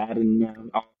 by Aladdin now.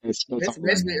 It's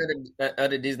basically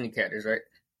other Disney characters, right?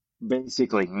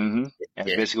 Basically,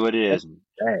 that's basically what it is.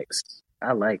 Thanks.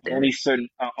 I like that.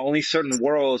 Only certain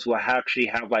worlds will actually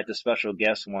have like the special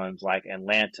guest ones, like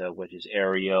Atlanta, which is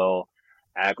Ariel,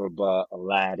 Agrabah,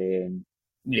 Aladdin,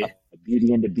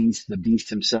 Beauty and the Beast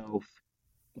himself.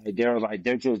 Like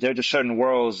they're just certain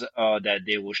worlds that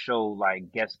they will show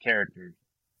like guest characters.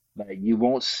 Like you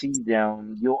won't see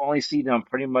them. You'll only see them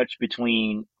pretty much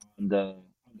between the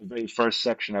very first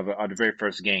section of it, or the very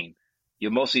first game.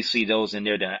 You'll mostly see those in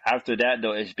there. Then after that,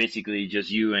 though, it's basically just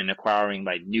you and acquiring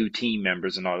like new team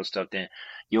members and all this stuff. Then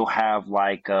you'll have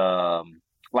like the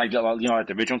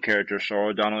original characters,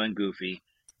 Sora, Donald, and Goofy.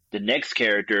 The next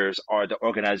characters are the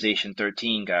Organization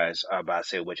 13 guys, about to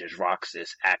say, which is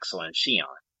Roxas, Axel, and Shion.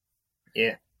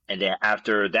 Yeah. And then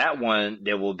after that one,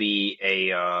 there will be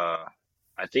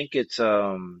I think it's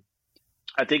the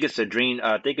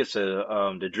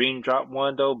Dream Drop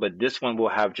one though, but this one will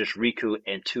have just Riku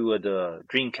and 2 of the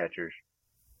Dream Catchers.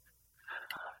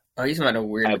 Oh, he's about the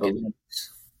weird looking.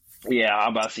 Yeah,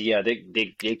 I'm about to say, yeah,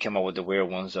 they came up with the weird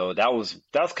ones though. That was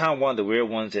kind of one of the weird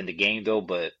ones in the game though,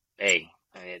 but hey,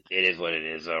 it is what it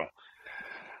is though.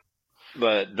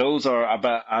 But those are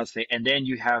I'd say, and then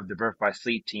you have the Birth by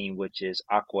Sleep team, which is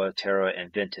Aqua, Terra,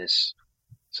 and Ventus.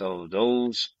 So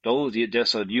so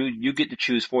you get to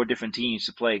choose 4 different teams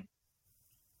to play,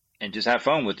 and just have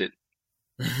fun with it.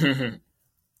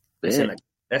 That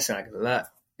sounds like a lot.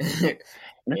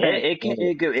 It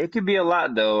can be a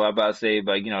lot though. I'm about to say,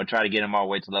 but try to get them all the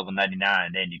way to level 99,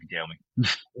 and then you can tell me.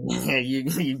 Yeah,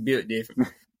 you built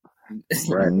different.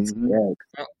 Right.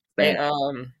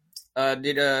 Hey,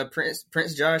 did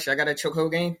Prince Josh? I got a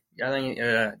chokehold game.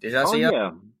 Did y'all see?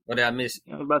 Yeah. What did I miss?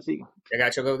 I was about to see. I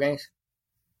got chokehold games.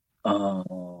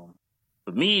 For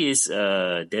me, it's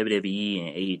WWE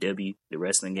and AEW, the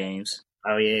wrestling games.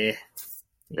 Oh yeah,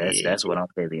 that's what I'm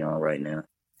heavy on right now.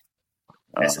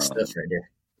 That's the stuff right there.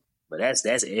 But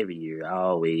that's every year. I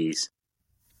always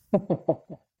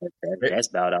that's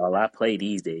about all I play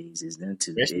these days is them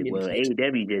two. Well,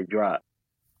 AEW just dropped.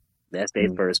 That's their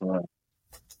first one.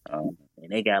 And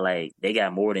they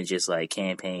got more than just like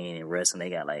campaign and wrestling.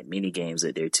 They got like mini games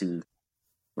up there too,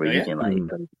 where you can like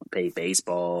play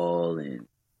baseball and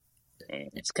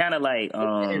it's kind of like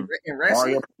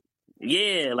Mario.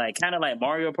 Yeah, like kind of like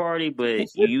Mario Party, but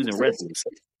you're using wrestlers.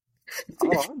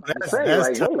 That's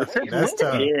tough.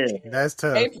 Yeah, that's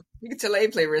tough. Hey, you can tell they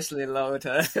play wrestling a long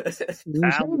time.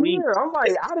 I'm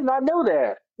like, I did not know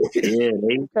that. Yeah,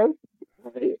 they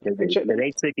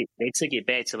took it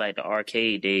back to like the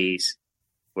arcade days,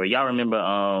 where y'all remember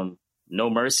No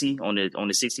Mercy on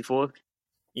the 64.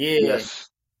 Yeah. Yes.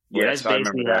 Well, that's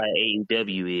basically how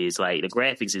AEW is. Like the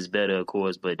graphics is better, of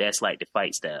course, but that's like the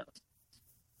fight style.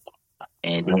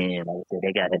 And then, like I said,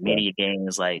 they got the mini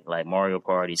games like Mario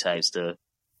Party type stuff.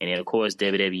 And then, of course,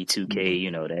 WWE 2K,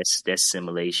 that's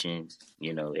simulation.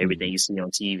 Everything you see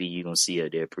on TV, you're going to see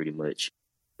up there pretty much.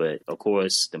 But, of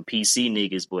course, them PC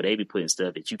niggas, boy, they be putting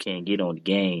stuff that you can't get on the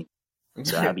game.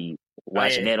 So I be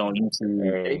watching that on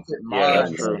YouTube. They put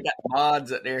mods. They got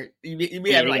mods up there. You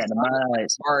be having like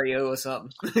Mario or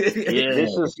something.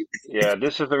 This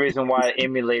is the reason why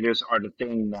emulators are the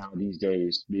thing now these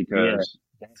days, because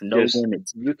no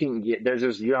limits. You can get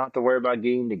you don't have to worry about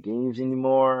getting the games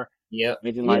anymore.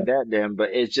 Anything like that. Then, but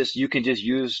it's just you can just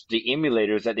use the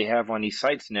emulators that they have on these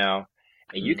sites now,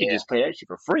 and you can just play that shit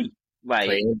for free. Like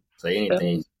play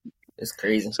anything. It's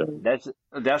crazy. So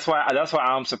that's why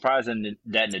I'm surprised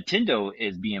that Nintendo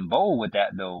is being bold with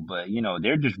that though. But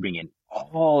they're just bringing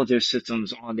all their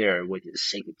systems on there, with the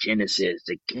Sega Genesis,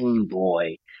 the Game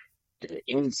Boy, the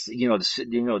NES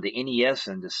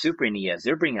and the Super NES.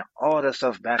 They're bringing all that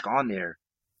stuff back on there.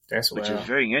 Which is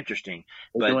very interesting.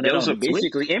 But those are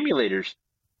basically emulators.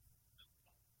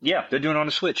 Yeah, they're doing it on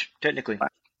the Switch technically.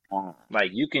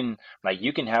 Like you can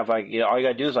have all you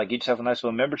gotta do is like get yourself a nice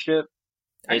little membership.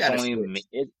 I It's got a only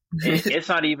Switch. it's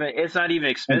not even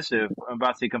expensive. I'm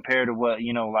about to compare to what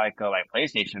like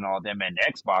PlayStation and all them and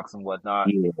Xbox and whatnot.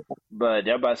 Yeah. But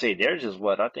they're about to say theirs is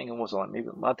what I think it was I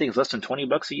think it's less than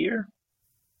 $20 a year.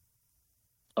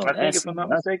 Oh, I think if I'm not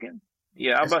mistaken.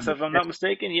 Yeah, I'm about to say if I'm not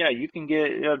mistaken, yeah, you can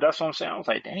get. That's what I'm saying. I was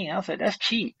like, dang, I said that's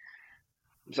cheap.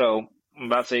 So I'm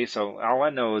about to say. So all I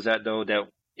know is that though that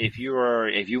if you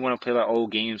want to play like old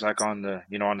games like on the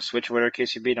on the Switch or whatever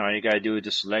case you be, all you gotta do is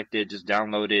just select it, just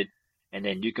download it, and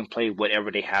then you can play whatever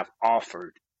they have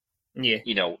offered. Yeah.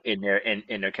 In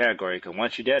their category. Because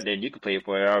once you're there, then you can play it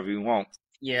wherever you want.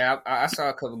 Yeah, I saw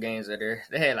a couple games out there.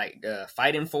 They had like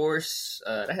Fighting Force.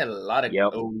 They had a lot of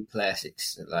old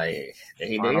classics. Like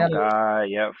Final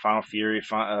Guy, Final Fury,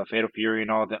 Fatal Fury,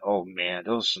 and all that. Oh man,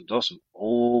 those some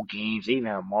old games. They even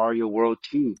have Mario World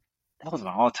 2. That was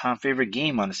my all-time favorite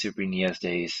game on the Super NES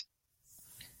days.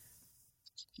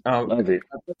 Love it.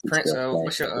 Prince,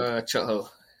 what's your Chuck Ho?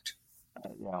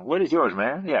 What is yours,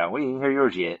 man? Yeah, we didn't hear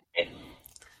yours yet.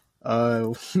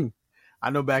 I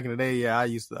know back in the day, I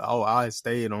used to. I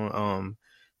stayed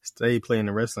playing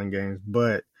the wrestling games,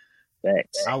 but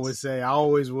I would say I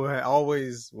always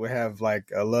would have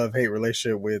like a love-hate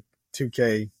relationship with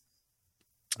 2K.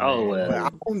 Oh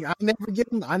well, I never get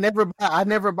them. I never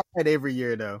buy it every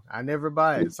year though. I never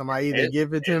buy it. Somebody either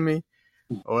give it to me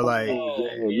or like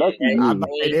I buy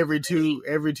it every 2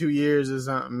 years or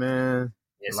something, man.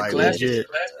 It's like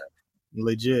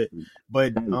legit.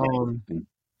 But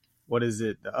what is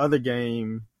it? The other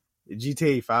game,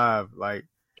 GTA 5. Like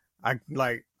I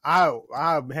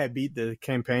had beat the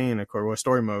campaign, of course,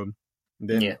 story mode.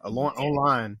 Then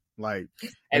online, like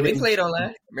hey, we played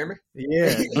online. Remember?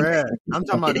 Yeah, bro. I'm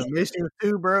talking about the missions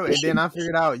too, bro. And then I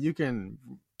figured out you can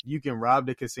rob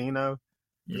the casino.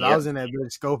 I was in that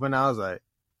bitch scoping. I was like,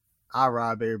 I'll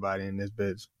rob everybody in this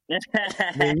bitch. You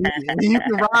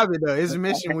can rob it though. It's a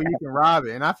mission where you can rob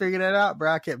it, and I figured that out,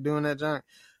 bro. I kept doing that junk.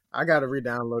 I gotta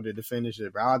re-download it to finish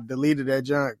it, bro. I deleted that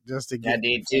junk just to get. I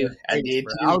did too.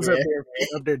 I was up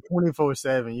there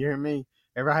 24/7. You hear me?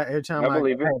 Every time I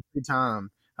had free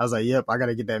time, I was like, "Yep, I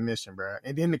gotta get that mission, bro."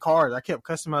 And then the cars, I kept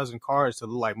customizing cars to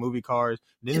look like movie cars.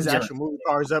 Then there's actual movie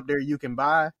cars up there you can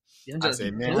buy. I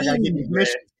said, "Man, I gotta get these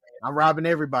missions." I'm robbing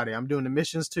everybody. I'm doing the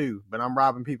missions too, but I'm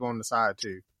robbing people on the side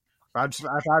too. If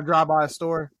I drive by a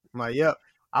store, I'm like, "Yep,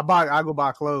 I go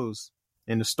buy clothes."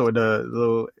 In the store, the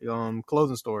little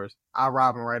clothing stores, I'll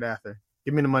rob them right after.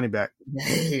 Give me the money back.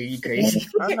 You crazy?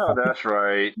 I know that's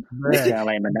right. Sound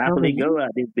like Monopoly Go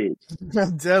out this bitch.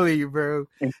 I'm telling you, bro.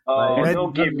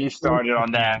 Don't get me started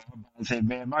on that. I said,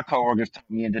 man, my coworkers took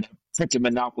me into the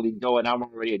Monopoly Go, and I'm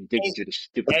already addicted to the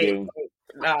stupid game.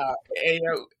 Nah, hey,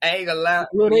 yo, I ain't gonna lie.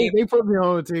 Well, they put me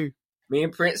on too. Me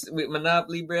and Prince with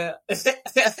Monopoly, bro. I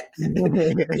ain't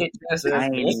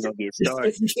even gonna get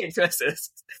started. You can't trust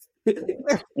us. You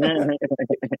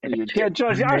can't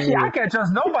trust. Actually, I can't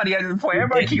trust nobody at this point.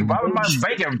 Everybody keep robbing my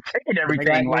bank and taking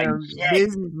everything. Like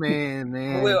businessman,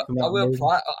 man. I will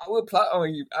plot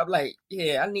on you. I'm like,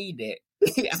 yeah, I need that.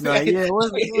 What's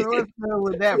up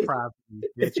with that property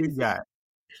that you got?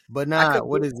 But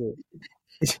what is it?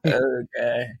 Oh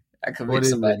god, I convinced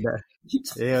somebody.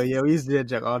 Yeah, we used to do that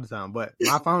joke all the time. But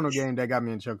my final game that got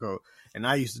me in chokehold, and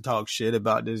I used to talk shit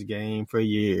about this game for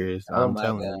years. I'm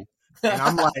telling you. And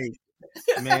I'm like,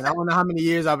 man, I don't know how many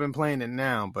years I've been playing it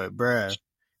now, but bruh,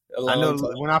 I know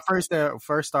when I first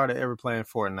started ever playing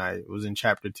Fortnite, it was in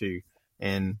Chapter 2,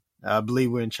 and I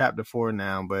believe we're in Chapter 4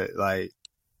 now. But like,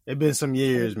 it's been some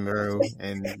years, bro,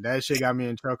 and that shit got me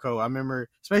in chokehold. I remember,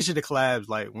 especially the collabs,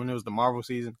 like when it was the Marvel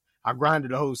season. I grinded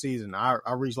the whole season. I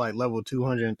reached like level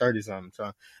 230 something.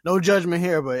 So no judgment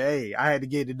here, but hey, I had to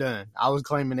get it done. I was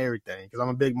claiming everything because I'm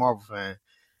a big Marvel fan,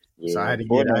 so I had to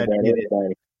get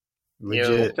it. Legit.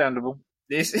 Yo, understandable.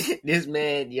 This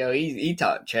man, he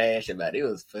talked trash about it. It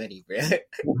was funny, bro. He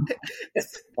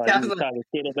was talking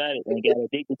shit about it and got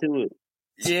addicted to it.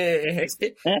 Yeah.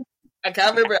 I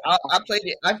can't remember. I played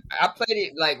it. I played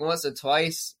it like once or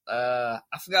twice. I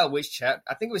forgot which chapter.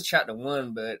 I think it was chapter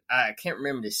 1, but I can't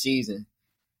remember the season.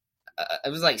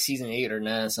 It was like season 8 or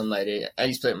 9, something like that. I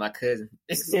used to play with my cousin,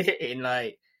 and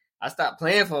like I stopped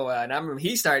playing for a while, and I remember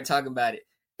he started talking about it.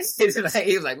 He was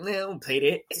like, man, I don't play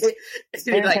that.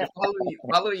 Like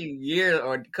follow you year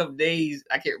or a couple days,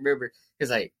 I can't remember.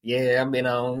 He's like, yeah, I've been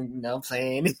on,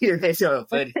 playing. That's so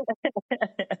funny.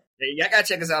 Y'all gotta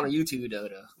check us out on YouTube though.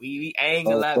 We ain't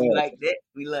gonna lie, we like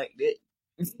that.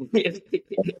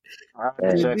 I have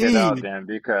to check it out then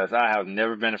because I have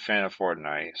never been a fan of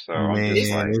Fortnite. So I'm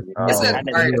just Man, like, It's I an never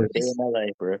acquired played a day taste. in my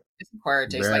life, bro. It's an acquired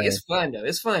taste. Like, it's fun though.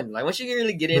 It's fun. Like, once you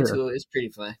really get into it, it's pretty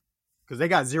fun. because they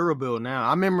got zero build now. I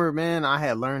remember, man, I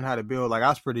had learned how to build. Like I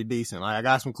was pretty decent. Like I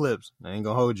got some clips. I ain't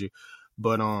gonna hold you,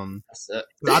 but That's up.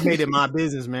 I made it my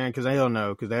business, man. Because they don't know.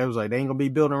 Because they was like, they ain't gonna be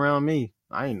building around me.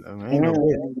 I ain't no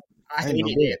bitch. I Ain't hated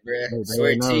no it, bro. They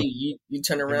Swear know. to you, you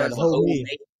turn around better the hold whole me.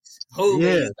 whole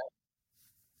Yeah. maze.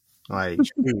 Like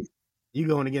shoot, you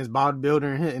going against bodybuilder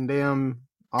and hitting damn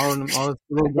all this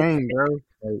little game, bro.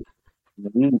 Like,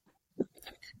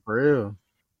 for real.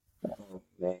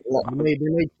 Then they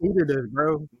cheated us,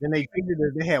 bro. Then they cheated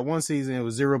us. They had one season, it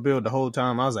was zero build the whole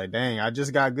time. I was like, dang, I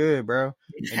just got good, bro.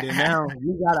 And then now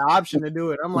you got an option to do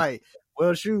it. I'm like,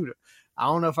 well, shoot, I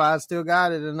don't know if I still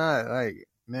got it or not. Like,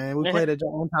 man, we played it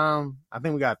one time. I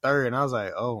think we got third, and I was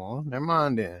like, oh, well, never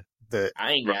mind then.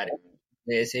 I ain't got it.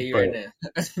 Yeah, tell you right now.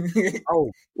 Oh,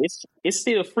 It's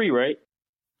still free, right?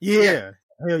 yeah,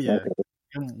 hell yeah.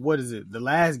 And what is it? The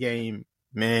last game,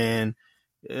 man.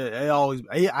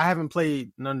 I haven't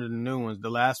played none of the new ones. The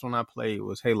last one I played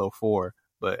was Halo 4,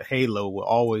 but Halo will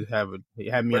always have me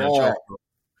in a choke.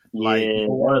 Like, Yeah, that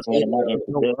was one of my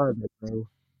introductions. bro.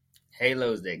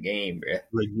 Halo's that game, bro.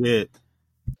 Legit.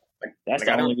 That's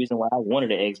the only reason why I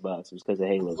wanted an Xbox was because of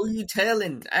Halo. Who you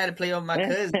telling? I had to play on my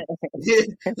cousin.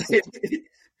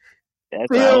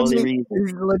 That's the only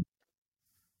reason.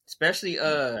 Especially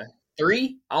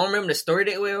 3. I don't remember the story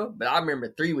that well, but I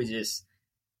remember 3 was just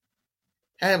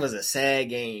that was a sad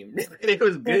game. It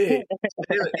was good.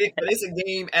 It's a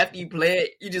game after you play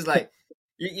it, you just like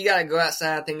you gotta go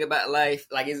outside, think about life.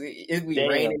 Like it be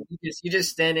raining. You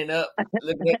just standing up,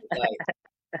 looking at it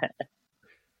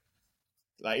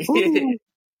like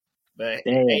but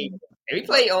hey, we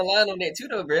played online on that too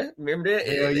though, bro. Remember that?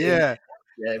 Hell yeah.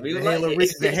 Yeah, we were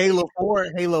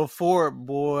the Halo 4,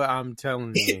 boy, I'm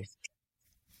telling you.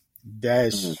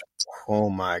 That's oh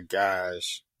my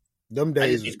gosh. Them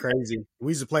days was crazy.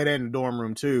 We used to play that in the dorm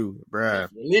room too, bruh.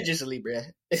 Religiously, bruh.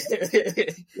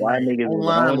 Y'all niggas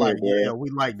online, was on it, yeah, we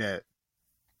like that.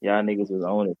 Y'all niggas was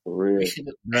on it for real.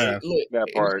 Yeah. Look, that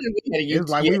part. It was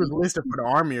like we was listed for the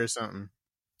army or something.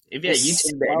 If you had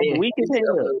YouTube back then, we could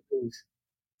hell.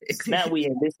 Now we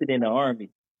enlisted in the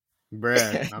army.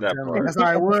 Bruh, I'm telling you, that's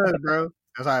how it was, bro.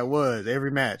 That's how it was.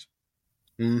 Every match.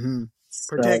 Mm-hmm.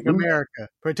 Protect America.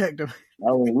 Protect them.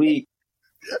 That was weak.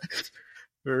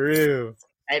 For real.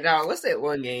 Hey, dog, what's that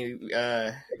one game?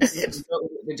 The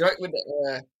joint with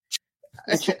the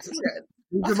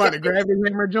You about to grab his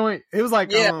hammer joint? It was like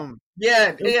grip ball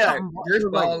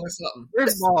or something. Grip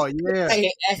ball, yeah. And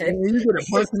you could have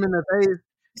punched him in the face.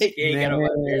 He ain't got on my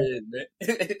nerves,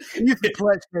 You used to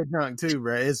clutch that junk too,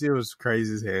 bro. It was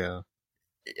crazy as hell.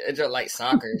 It's just like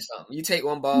soccer or something. You take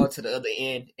one ball to the other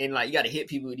end, and like you got to hit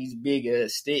people with these big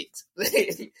sticks.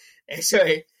 And so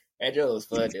that joke was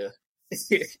fun, though.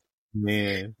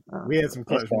 Man, we had some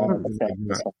clutch moments.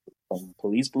 Some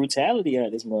police brutality out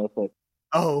of this motherfucker.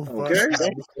 Oh, fuck. Hell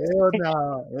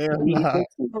no. Hell no.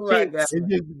 It's just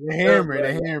the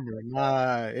hammer.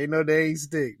 Nah, ain't no dang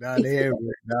stick. Nah, the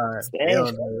hammer. Nah,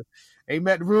 hell no. Ain't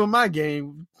about to ruin my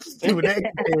game. With that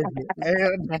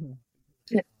hell no.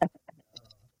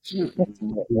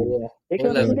 They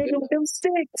come to nigga with them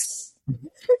sticks.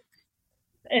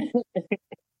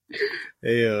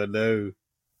 Hell no.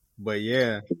 But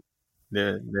yeah,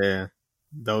 those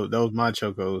my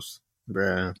chocos,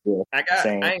 bruh. I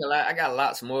ain't gonna lie, I got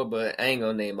lots more, but I ain't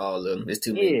gonna name all of them. It's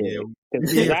too many.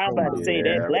 Because I was about to say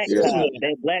that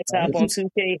black top on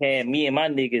 2K had me and my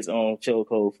niggas on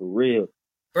chokehold for real.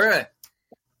 Bruh.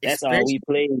 That's all we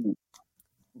played.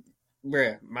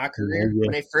 Bruh, my career,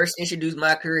 when they first introduced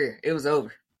my career, it was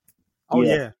over. Oh,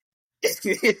 yeah.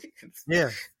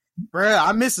 Yeah. Bruh,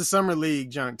 I miss the Summer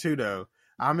League junk too, though.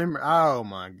 I remember, oh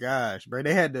my gosh, bro.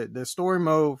 They had the story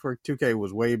mode for 2K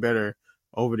was way better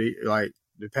over the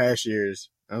past years.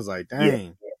 I was like,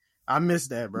 dang, I miss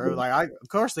that, bro. Like, of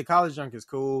course, the college junk is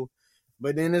cool,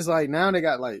 but then it's like now they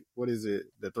got like, what is it,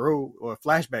 the throw or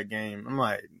flashback game? I'm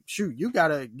like, shoot, you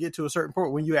gotta get to a certain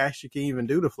point when you actually can even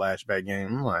do the flashback game.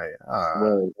 I'm like, I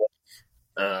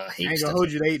ain't gonna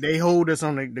hold you. They hold us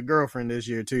on the girlfriend this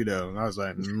year too, though. And I was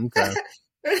like, okay,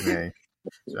 man.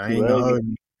 So I ain't gonna hold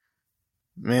you.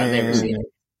 Man, I've never seen it.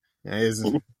 It's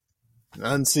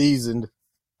unseasoned.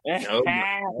 No, you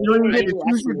don't even get to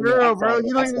choose your girl, bro.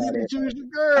 You don't even get to choose your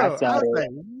girl. I was like,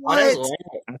 what?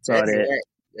 I saw that.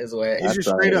 That's why. It's just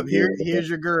straight up. Here's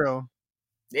your girl.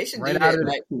 They should do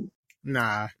that.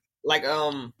 Nah. Like I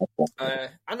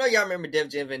know y'all remember Def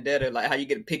Jam Vendetta, like how you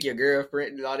get to pick your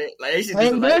girlfriend and all that. Like they should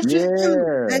do that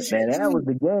was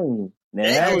the game. Now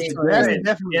That that was was that's fun.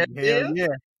 definitely hell yeah.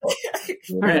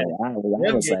 Yeah,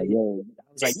 I was like, yo, I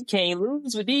was like, you can't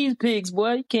lose with these pigs,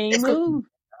 boy. You can't lose.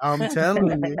 I'm telling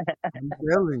you. I'm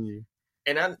telling you.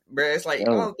 And it's like I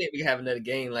Yo, don't think we have another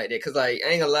game like that because, like, I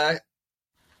ain't gonna lie,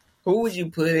 who would you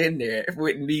put in there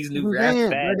with these new rappers?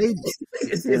 Bro, facts.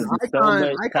 and There's so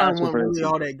much Icon wasn't really controversy.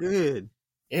 all that good.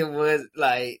 It was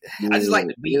like I just like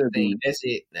the beat it'll thing. be That's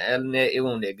it. Other than that, it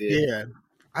wasn't that good. Yeah.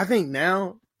 I think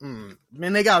now,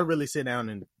 man, they gotta really sit down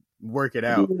and work it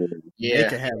yeah. out. They Yeah,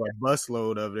 could have a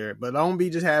busload up there, but don't be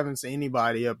just having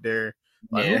anybody up there.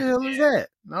 Like, who yeah. the hell is that?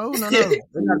 No. They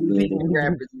gotta be people.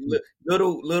 Rappers,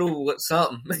 little what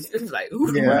something. It's like,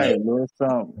 ooh, Yeah. Right, little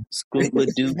something. Scuba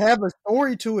Duke. Have a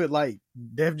story to it, like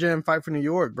Def Jam Fight for New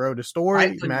York, bro. The story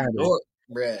Fight for New matters. York,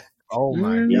 bruh. Oh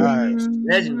my Yeah. gosh,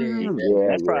 Legendary. Yeah,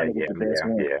 That probably was the best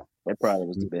one. yeah. That probably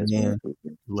was the best man, one.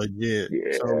 legit.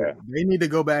 Yeah. So they need to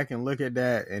go back and look at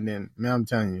that, and then, man, I'm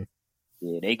telling you,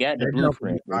 Yeah, they got the that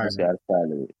blueprint. They jump just will got to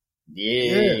follow it.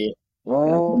 Yeah.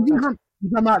 Well, You talking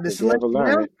about the did you ever selection learn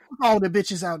now? it? Look at all the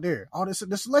bitches out there. All this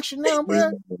the selection now, bro.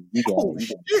 Yeah, you Oh got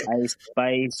shit. Ice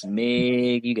Spice,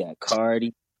 Meg, you got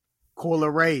Cardi, Cola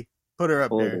Ray, put her up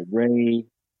Paula there. Ray.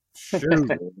 Shoot.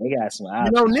 They got some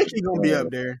You know Nicki gonna be up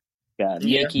there. Got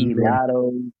Yeah. Nicki,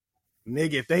 Lotto,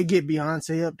 Nigga, if they get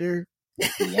Beyonce up there,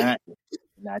 Beyonce.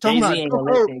 Now talking Jay-Z about ain't gonna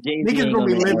let that. Jay-Z niggas ain't gonna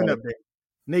be let living that. up there.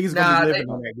 Niggas Nah, gonna be they- living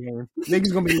on that game.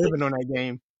 Niggas gonna be living on that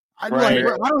game. I Right.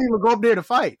 bro, I don't even go up there to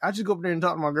fight. I just go up there and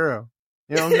talk to my girl.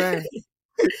 You know what I'm saying?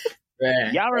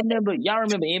 Bruh. Y'all remember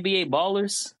NBA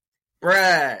Ballers?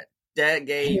 Bruh. That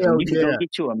game. Hell You could yeah. go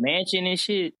get you a mansion and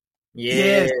shit. Yeah.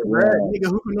 Yes, bro. Nigga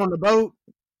hooping on the boat.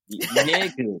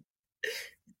 Nigga.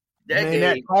 That Man, game.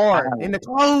 that car. In the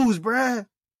clothes, bruh.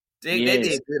 They Yes.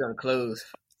 did good on clothes.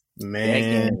 That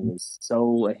Man. game was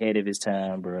so ahead of his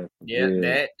time, bro. Yeah, Yeah.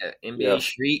 that NBA Yeah.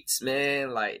 Streets,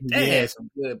 man. Like, they had Yes. some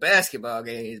good basketball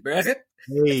games, bruh.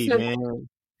 Hey, man.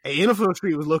 Hey, NFL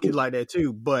Street was looking like that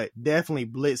too, but definitely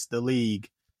blitzed the league.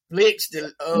 Blitz, my.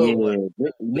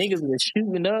 Niggas was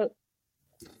shooting up.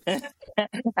 Bruh.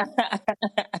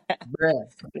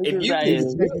 If you Niggas out get- here-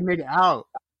 Take the nigga out.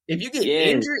 If you get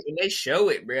Yeah. injured and they show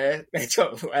it, bruh. That's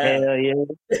wow. Hell yeah.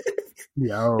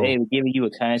 Yo. They were giving you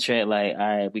a contract like, all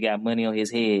right, we got money on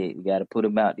his head. We got to put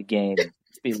him out the game.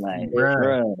 Be like, Bruh.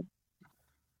 bruh.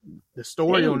 The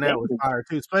story They- on that they- was fire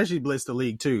too, especially blitz the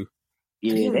league too.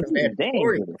 Yeah, Damn, they man, ain't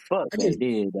story. give a fuck I they just-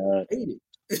 did, dog.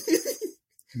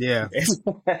 Yeah,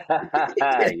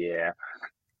 Yeah.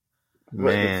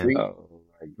 man. Oh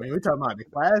my Man, we're talking about the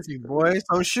classic, boys.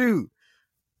 So shoot,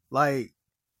 like,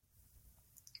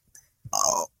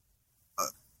 oh,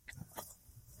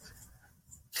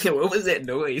 What was that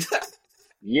noise?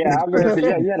 Yeah, I'm gonna say,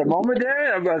 yeah, you had a moment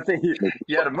there. I'm gonna say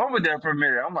you had a moment there for a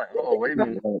minute. I'm like, oh, wait a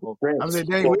minute. I was like,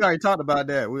 dang, we already talked about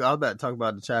that. I was about to talk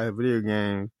about the childhood video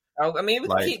game. I mean, we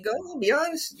can Like- keep going, be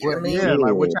honest. Well, I mean, yeah,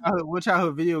 like what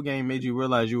childhood video game made you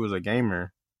realize you was a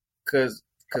gamer? cause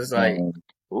like,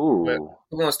 Ooh,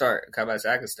 who gonna start? How about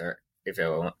I can start if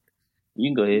y'all want. You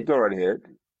can go ahead. go right ahead.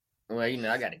 Well,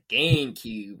 I got a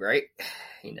GameCube, right?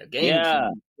 GameCube. Yeah.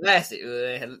 Classic.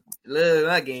 Love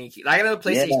my GameCube. Like, I know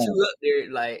PlayStation Yeah. 2 up there.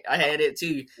 Like, I had it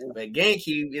too. But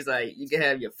GameCube is like, you can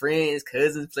have your friends,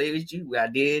 cousins play with you. I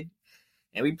did.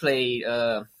 And we played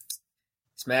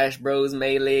Smash Bros.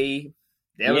 Melee.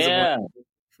 That was Yeah.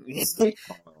 freaking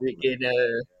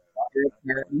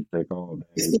Take all day.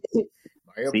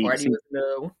 Mario See- Party see- was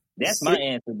another one. That's my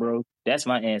answer, bro. That's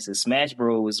my answer. Smash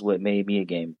Bros is what made me a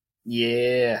gamer.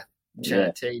 Yeah. I'm trying Yeah.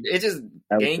 to tell you. It's just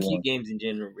That was the GameCube one. games in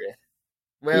general, bruh.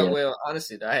 Yeah. Well,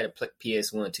 honestly, I had a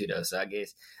PS1 too, though. So I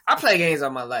guess I play games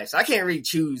all my life, so I can't really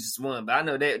choose one. But I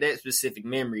know that specific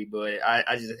memory. But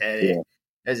I just had it. Yeah.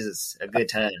 That's just a good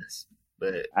times.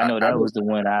 But I know that was the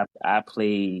one I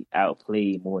outplayed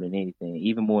more than anything,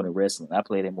 even more than wrestling. I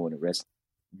played it more than wrestling.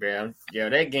 bro. Yo,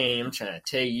 that game. I'm trying to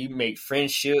tell you, you make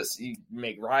friendships, you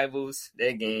make rivals.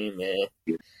 That game, man.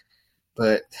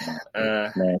 But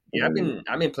Man, yeah,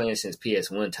 I've been playing since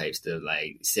PS1 type stuff,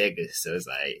 like Sega. So it's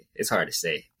like it's hard to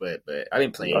say, but I've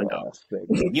been playing.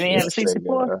 You ain't have a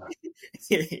 64?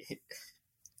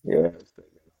 Yeah.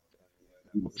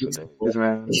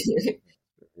 Man.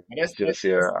 That's Just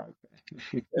yeah.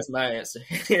 that's my answer.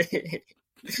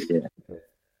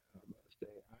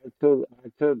 I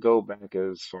could go back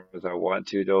as far as I want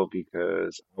to though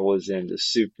because I was in the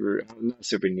not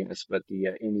Super NES but the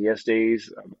NES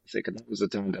days. I would say 'cause that was the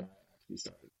time that I actually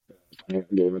started playing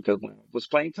a game because when I was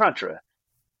playing Contra,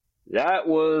 that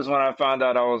was when I found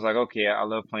out I was like, okay, I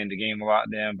love playing the game a lot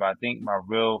then. But I think my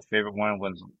real favorite one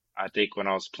was when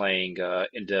I was playing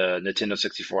in the Nintendo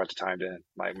 64 at the time. Then,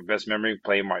 like my best memory,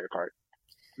 playing Mario Kart.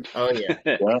 Oh yeah,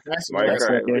 Yeah, that's Mario that's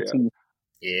Mario. up Kart, there yeah. too.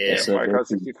 Yeah, That's Yeah, up Mario there Kart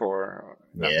too. 64.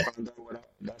 yeah.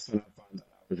 That's when I found out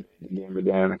I was the gamer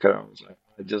then, because I was like,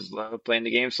 I just love playing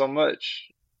the game so much.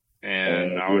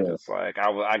 And I was Yeah. just like,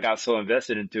 I got so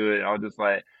invested into it. I was just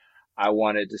like, I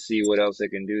wanted to see what else they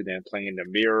can do than playing the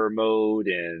mirror mode.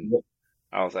 And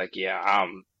I was like, yeah,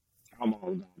 I'm all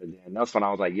about it then. That's when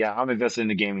I was like, yeah, I'm invested in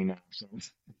the gaming now. So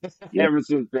Yep. ever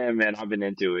since then, man, I've been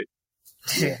into it.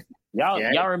 Yeah. Y'all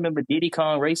Yeah. y'all remember Diddy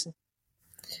Kong Racing?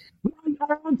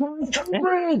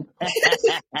 Friend,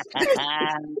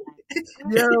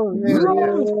 Yo,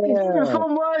 love this game Yeah. so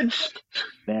much.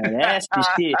 Man, that's the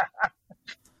shit.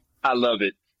 I love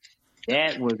it.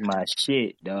 That was my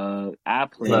shit, dog. I Love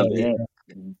played it. that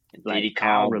like Diddy Kong,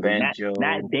 hourly, not banjo,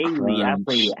 daily. I played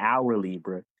crunch. it hourly,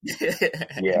 bro. My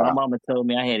Yeah. mama told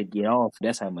me I had to get off.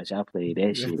 That's how much I played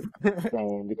that shit.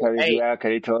 Same, because they do Hey, that, because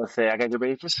they told us, say, I gotta get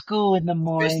ready for school in the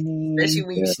especially morning.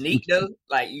 when you Yeah, sneak though,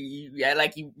 like you act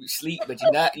like you sleep, but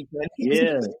you're not. You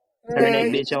yeah. Turn that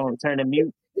bitch on. Turn the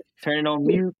mute. Turn it on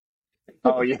mute.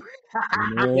 Oh, yeah.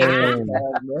 Yeah, the man.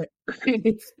 podcast,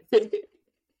 man.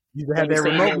 You can have Can't that say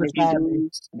remote nothing if you beside me.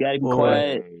 lose. You gotta be Boy,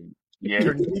 quiet. Yeah.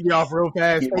 turn the TV off real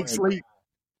fast, Keep fake on going. sleep.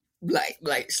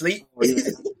 like sleep. Oh, yeah.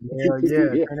 Hell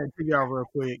yeah, Yeah. turn that TV off real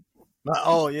quick. Like,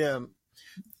 oh yeah,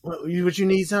 what you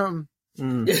need something?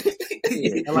 Mm.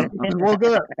 Yeah. I like you just woke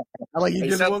up. I like you Hey,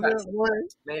 just woke sometimes, up, boy.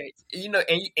 man,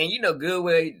 and you know good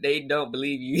well they don't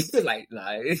believe you. Like, nah,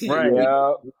 Right.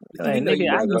 Yeah. you Like, know nigga, you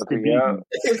I was used to Motherfucker, beat yeah.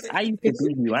 you. I used to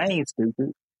beat you. I ain't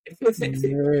stupid.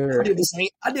 Yeah.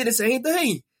 I did the same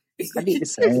thing. I did the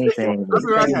same thing. I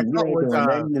remember I Hey, got you caught ain't one doing time.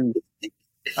 nothing new.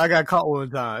 I got caught one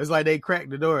time. It's like they cracked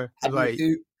the door. I It's did like,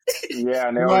 too. Yeah, and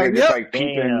I'm they're over like, there just yep. like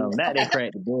peeping. Damn, now they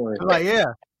cracked the door. It's like,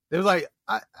 yeah. It was like,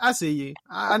 I see you.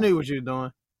 I knew what you were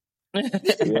doing.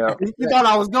 Yeah. You thought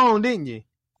I was gone, didn't you?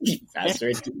 I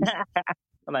swear to you.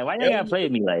 I'm like, why y'all gotta play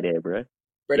with me like that, bro?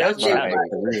 Bro, That's that Childish right.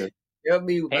 for real. was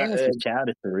me with my Parents is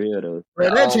childish for real though.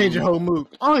 Bro, that changed your whole mood.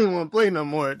 I don't even want to play no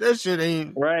more. That shit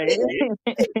ain't. Right? yo,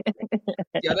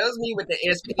 that was me with the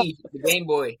SP, the Game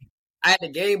Boy. I had the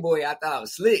Game Boy. I thought I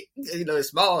was slick. You know, it's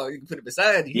small. You can put it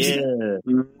beside you. Yeah,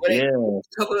 Wait, yeah.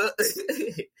 cover up.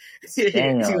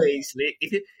 Damn. You ain't slick.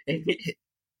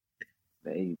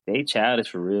 They childish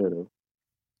for real though.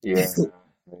 Yeah.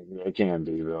 It can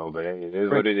be, though, but hey, it is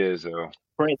what it is, though.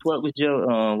 Prince, what was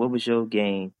your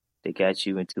game that got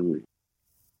you into it?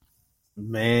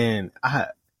 Man, I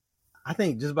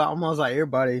think just about almost like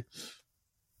everybody,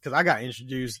 because I got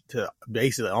introduced to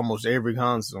basically almost every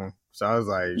console. So I was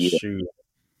like, shoot,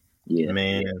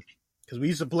 man. Because we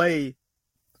used to play,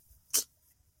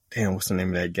 damn, what's the name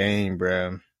of that game,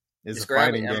 bro? It's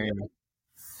Describe a fighting it,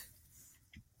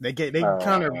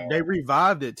 game. They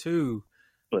revived it too.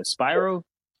 But Spyro?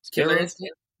 Killer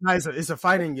Instinct. No, it's a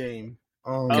fighting game.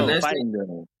 Killer Instinct? Fighting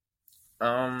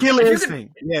game. Killer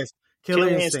Instinct. Yes. Killer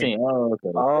Instinct. Oh, okay.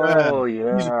 Oh, You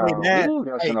used to play that. Ooh,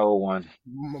 that's an old one.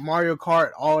 Mario Kart,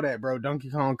 all that, bro.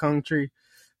 Donkey Kong Country.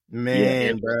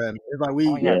 Man, bro. It's like we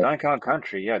Donkey Kong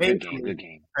Country. Yeah, good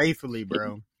game. faithfully,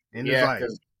 bro. And Yeah, it's like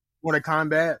 'cause- Mortal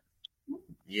Kombat.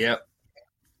 Yep.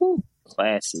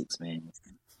 Classics, man.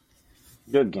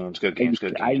 Good games.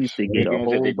 I used to get a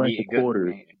whole bunch of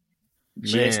quarters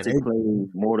just to play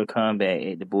Mortal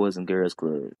Kombat at the Boys and Girls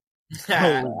Club.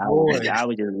 I would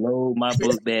just load my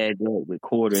book bag up with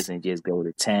quarters and just go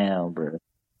to town, bro.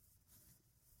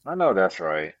 I know that's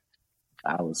right.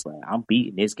 I was like, I'm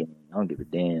beating this game. I don't give a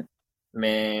damn.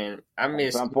 Man, I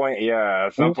miss. At some point,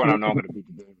 I know I'm going to beat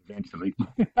the game eventually.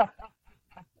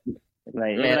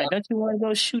 Like, don't you want to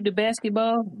go shoot the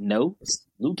basketball? No.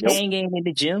 Liu Kang ain't in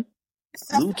the gym.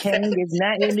 Liu Kang is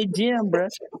not in the gym, bro.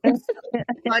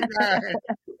 My God.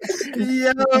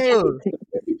 Yo.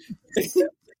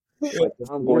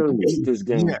 I'm going to beat this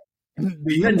game. Yeah. Do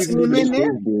you see him in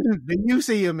there? Do you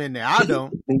see him in there? I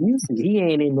don't. He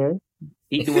ain't in there.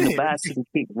 He doing the bicycle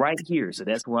kick right here, so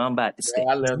that's where I'm about to stay.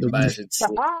 I love the bicycle.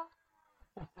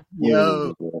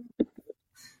 Yo.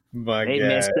 My They God.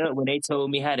 messed up when they told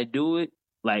me how to do it.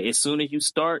 Like, as soon as you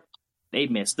start, they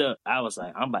messed up. I was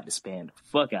like, I'm about to spam the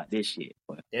fuck out this shit.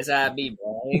 But That's how I be,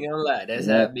 bro. I ain't gonna lie. That's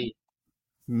how I be.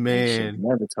 Man.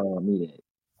 Never told me that.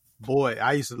 Boy,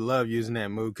 I used to love using that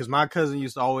move because my cousin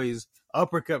used to always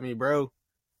uppercut me, bro.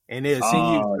 And they'll see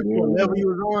you what level you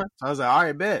was on. So I was like, all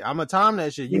right, bet. I'm gonna time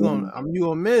that shit. You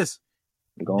gonna miss.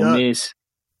 You gonna miss.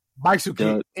 Bicycle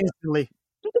kick instantly.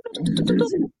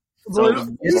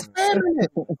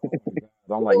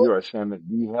 I'm like, you are spamming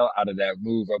the hell out of that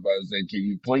move. I'm about to say, can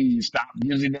you please stop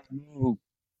using that move?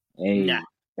 Hey,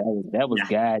 that was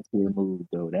God tier move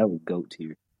though. That was GOAT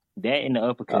tier. That and the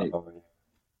uppercut. Oh, yeah.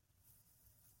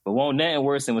 But won't nothing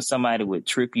worse than when somebody would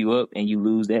trip you up and you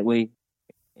lose that way.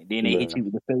 And then they hit you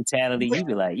with the fatality. You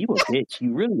be like, you a bitch.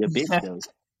 You really a bitch, though.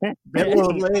 That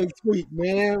little leg sweep,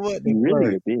 man. What the You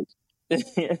really fuck? a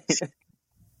bitch.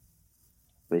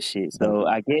 But shit. So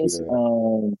I guess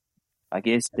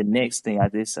the next thing, I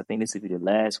think this would be the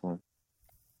last one.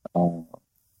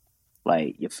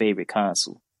 Like your favorite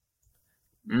console.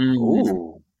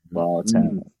 Ooh. Of all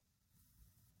time.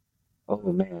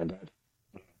 Oh man.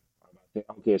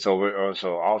 Okay, so we're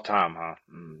so all time, huh?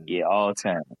 Yeah, all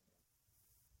time.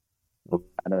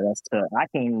 I know that's tough. I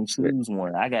can't even choose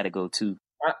one. I gotta go two.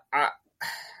 I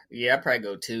probably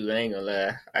go two. I ain't gonna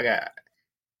lie.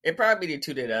 It probably be the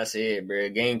two that I said, bro.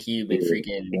 GameCube and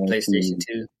freaking PlayStation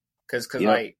 2. Cause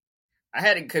like I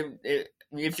had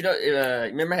if you don't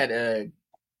remember I had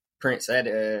Prince. I had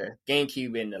a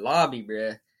GameCube in the lobby,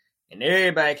 bro. And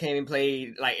everybody came and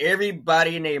played, like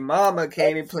everybody and their mama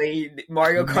came and played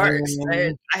Mario Kart.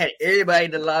 I had everybody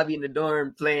in the lobby in the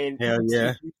dorm playing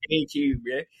GameCube,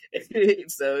 bro.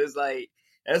 So it's like,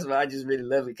 that's why I just really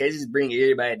love it. Cause it just bring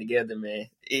everybody together, man.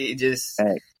 It just...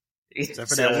 Except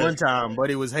for that one time,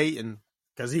 Buddy was hating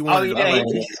because he wanted to play.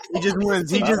 He just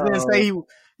didn't say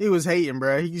he was hating,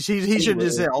 bro. He should have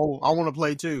just said, "Oh, I want to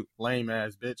play too." Lame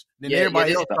ass bitch. Then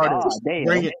everybody else started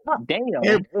bringing.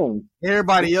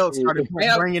 Everybody else started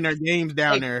bringing their games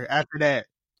down there. After that,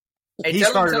 he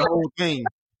started the whole thing.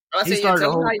 He started the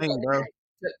whole thing, bro.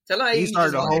 He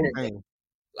started the whole thing.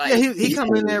 Yeah, he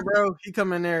come in there, bro. He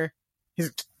come in there.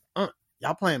 He's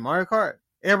y'all playing Mario Kart?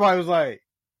 Everybody was like,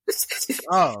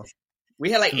 "Oh." We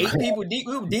had like 8 people deep.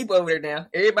 We were deep over there now.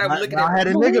 Everybody was looking at me. I had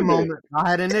a nigga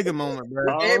moment, bro.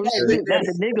 That's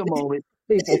a nigga moment.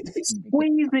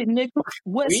 Squeeze it, nigga.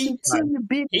 What's it to you,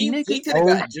 bitch, nigga? He could have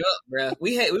got jumped, bro.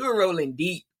 We were rolling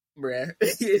deep, bro.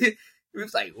 We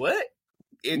was like, what?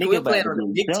 Nigga we playing on the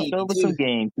big TV over some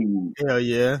GameCube. Hell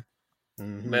yeah.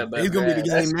 Mm-hmm. He's gonna be the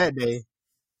game that day.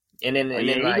 And then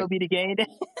he's gonna be the game that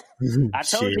I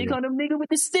told you, he gonna nigga with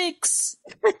the sticks.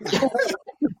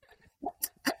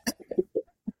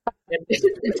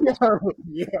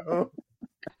 Yo.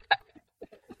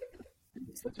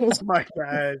 Oh my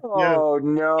God. Oh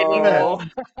no.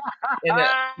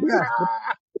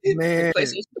 Man.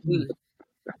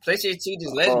 PlayStation 2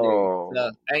 is legendary.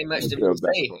 So ain't much to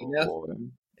say, you know?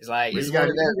 It's like you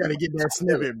gotta get that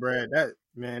snippet, bro. That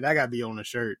gotta be on the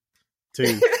shirt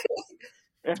too.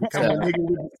 Come on, nigga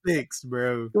with the sticks,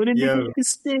 bro. Yo. With the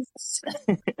sticks.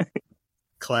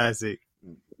 Classic.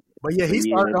 But yeah, he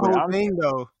started the whole thing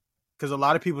though. Because a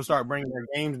lot of people start bringing their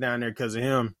games down there because of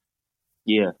him.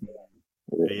 Yeah.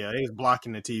 Yeah, they was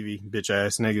blocking the TV, bitch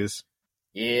ass niggas.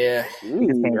 Yeah.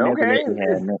 Okay.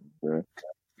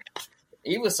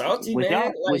 He was salty, was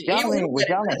man. Was y'all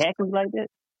in hackers like that?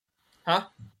 Huh?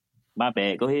 My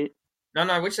bad. Go ahead.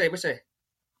 No. Which say?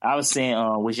 I was saying,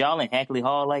 was y'all in Hackley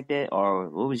Hall like that, or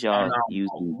what was y'all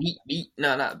using?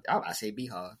 No. I say B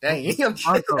Hall. Dang.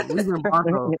 Bronco. We was in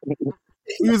Bronco.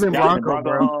 He was in Bronco,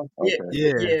 bro. Okay.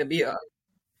 Yeah, be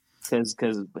Because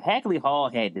Hackley Hall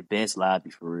had the best lobby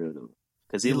for real though.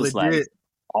 Because it was legit. Like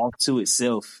off to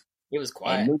itself. It was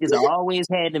quiet. And niggas always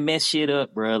had to mess shit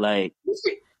up, bro. Like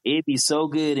it'd be so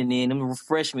good, and then them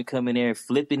freshmen come in there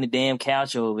flipping the damn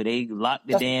couch over. They lock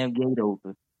the damn gate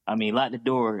open. I mean, lock the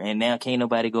door, and now can't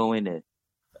nobody go in there.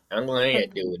 I'm going to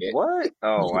deal with it. What?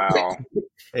 Oh wow.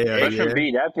 Freshman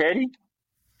be that petty?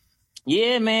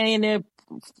 Yeah, man. In there.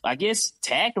 I guess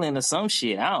tackling or some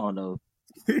shit. I don't know.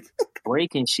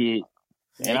 Breaking shit.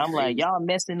 And I'm like, y'all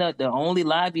messing up the only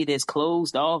lobby that's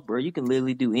closed off, bro. You can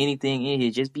literally do anything in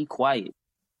here. Just be quiet.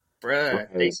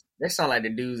 Bruh, they sound like the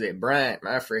dudes at Bryant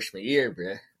my freshman year,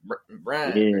 bruh.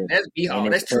 Bryant. Yeah. That's B-Hall.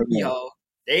 That's true B-Hall.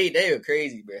 They were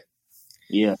crazy, bruh.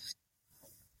 Yeah.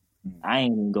 I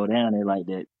ain't even go down there like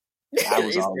that. I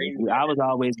was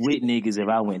always with niggas if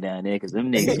I went down there because them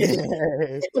niggas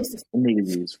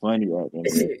is funny right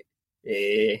there.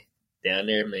 Yeah, down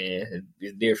there, man,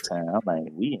 it's different. I'm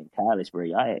like, we in college, bro.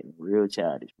 Y'all acting real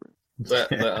childish, bro.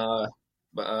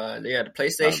 But yeah, the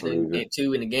PlayStation and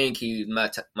 2 and the GameCube,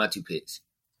 my two picks.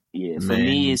 Yeah, for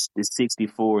me it's the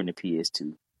 64 and the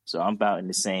PS2. So I'm about in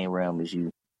the same realm as you.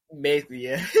 Basically,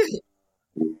 yeah.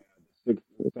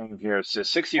 Here, it's the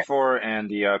 64 and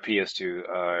the PS2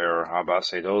 era. How about to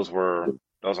say those are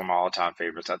my all-time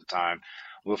favorites at the time.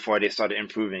 Before they started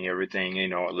improving everything,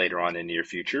 later on in the near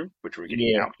future, which we're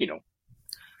getting out,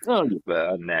 Oh, yeah. But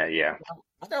other than that, yeah.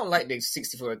 I don't like the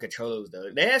 64 controllers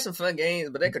though. They had some fun games,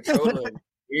 but their controller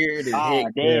weird as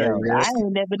heck. Damn, I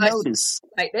ain't never noticed.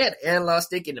 Like they had an analog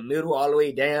stick in the middle all the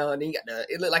way down. And you got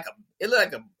it looked like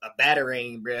a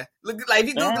batarang, bruh. Look like if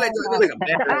you Google it looked like a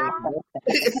batarang.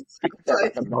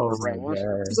 Oh my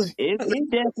god. It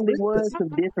definitely was some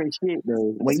different shit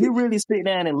though. When you really sit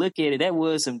down and look at it, that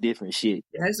was some different shit.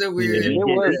 That's so weird. It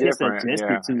was We just different,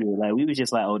 adjusted to it. Like we was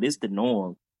just like, oh, this the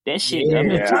norm. That shit. Yeah. I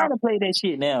mean, Yeah. trying to play that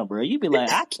shit now, bro. You be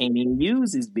like, I can't even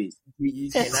use this bitch.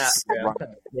 You cannot, bro.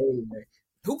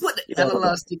 Who put the Yeah.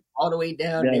 analog stick all the way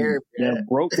down there? Yeah, Bro?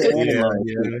 broke the analog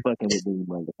Yeah. shit fucking with these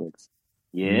motherfuckers.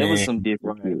 Yeah, Man. it was some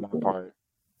different Right, shit. that bro. part.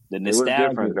 The It was nostalgia,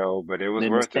 different though, but it was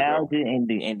the worth it though. nostalgia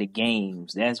and the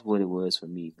games. That's what it was for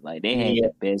me. Like they had Yeah.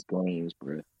 the best games,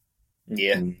 bro.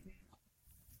 Yeah.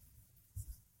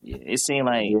 Yeah, it seemed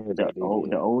like Yeah,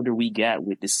 the older we got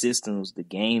with the systems, the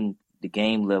game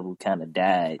level kind of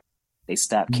died. They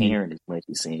stopped caring as much.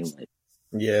 It seemed like.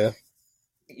 Yeah.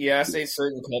 Yeah, I say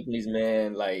certain companies,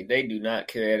 man, like they do not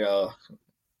care at all.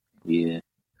 Yeah,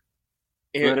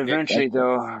 But eventually,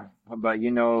 though, but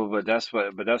that's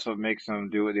what makes them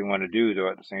do what they want to do, though.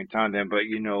 At the same time, then, but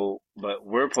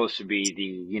we're supposed to be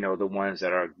the ones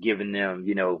that are giving them,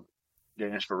 the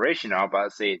inspiration. I'm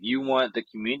about to say, if you want the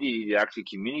community to actually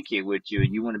communicate with you,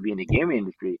 and you want to be in the gaming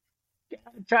industry,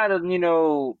 try to,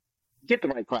 get the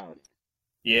right crowd.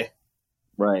 Yeah.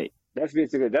 right. That's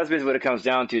basically what it comes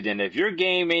down to. Then, if your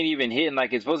game ain't even hitting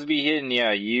like it's supposed to be hitting,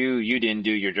 yeah, you didn't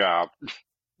do your job.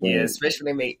 Yeah, Right. especially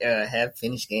when they make have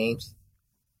finished games.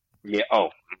 Yeah. Oh.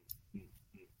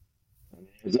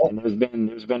 And there's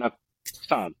been a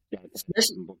ton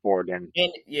before then.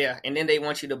 And then they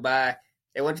want you to buy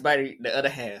the other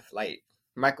half, like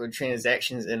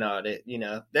microtransactions and all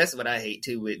that. That's what I hate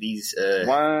too with these.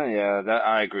 That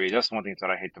I agree. That's one thing that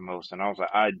I hate the most. And I was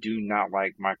like, I do not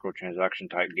like microtransaction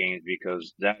type games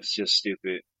because that's just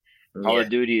stupid. Call of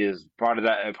Duty is part of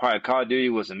that. Probably Call of Duty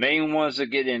was the main ones to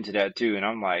get into that too. And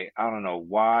I'm like, I don't know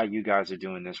why you guys are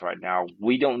doing this right now.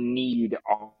 We don't need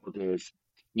all this,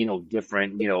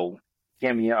 different, cameo,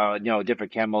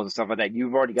 different camos and stuff like that.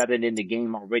 You've already got it in the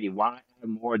game already. Why add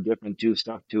more different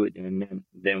stuff to it than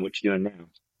what you're doing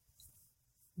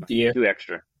now? Yeah. Too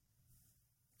extra.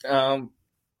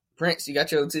 Prince, you got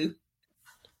your 2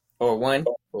 or 1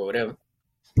 or whatever.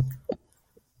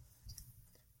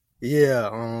 Yeah,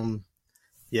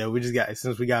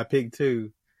 since we got picked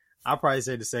 2, I'll probably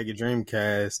say the Sega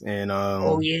Dreamcast and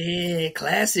Oh yeah,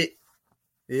 classic.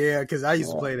 Yeah, because I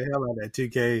used to play the hell out of that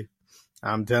 2K.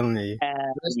 I'm telling you.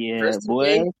 Yeah,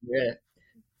 boy. Yeah.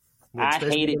 I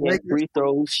hated that free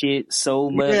throw shit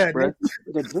so much, bro.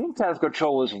 The Dreamcast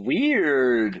control was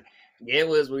weird. Yeah, it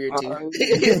was weird too.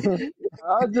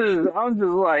 I'm just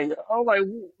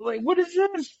like, what is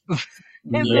this?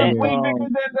 It's Yeah. way bigger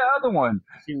than the other one.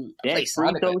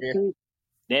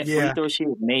 That free throw shit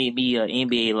made me an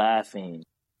NBA Live fan.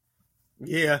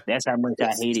 Yeah. That's how much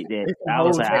I hated that. I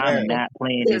was like, I'm not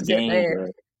playing this game,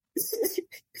 bro.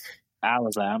 I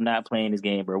was like, I'm not playing this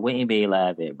game, bro. Where NBA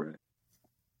Live at, bro?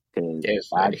 Because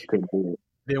I just couldn't do it.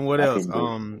 Then what else?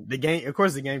 The game, of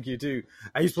course, the GameCube too.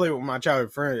 I used to play with my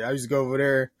childhood friend. I used to go over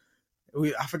there.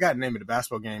 I forgot the name of the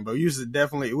basketball game, but we used to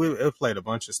definitely we played a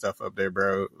bunch of stuff up there,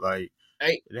 bro. Like,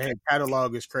 the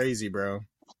catalog is crazy, bro.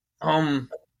 I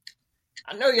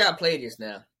know y'all played this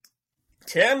now.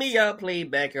 Tell me y'all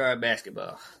played backyard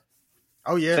basketball.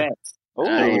 Oh yeah. Facts. Oh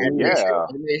yeah.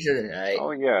 Right.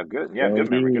 Oh yeah. Good. Yeah.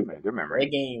 Good memory. Good memory.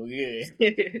 That game was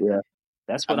good. Yeah.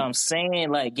 That's what I'm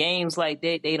saying. Like games like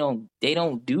that, they don't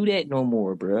do that no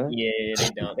more, bro. Yeah, they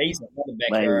don't. They used to run the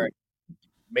backyard,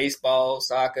 baseball,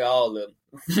 soccer, all of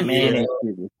them. Man, that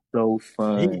shit was so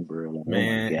fun, bro. Like,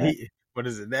 man, what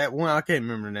is it? That one I can't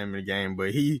remember the name of the game,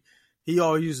 but he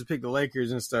always used to pick the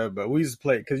Lakers and stuff. But we used to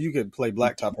play because you could play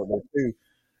blacktop over there too,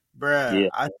 bruh. Yeah.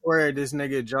 I swear this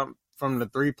nigga jumped from the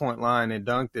 3-point line and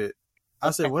dunked it.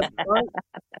 I said, "What the fuck?"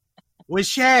 With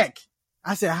Shaq.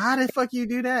 I said, how the fuck you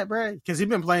do that, bro? Because he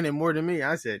been playing it more than me.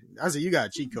 I said, you got a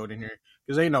cheat code in here.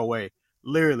 Because ain't no way.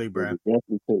 Literally, bro.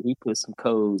 He put some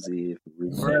codes in.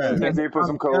 They put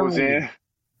some codes in.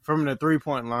 From the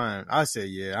 3-point line. I said,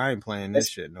 yeah, I ain't playing this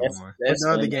shit no more. Put the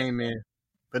other game in.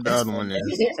 Put the other one in.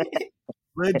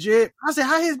 Legit. I said,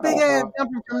 how his big ass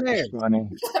jumping from there? Funny.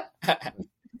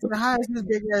 How is his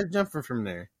big ass jumping from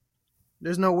there?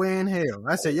 There's no way in hell.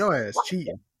 I said, your ass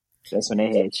cheating. That's when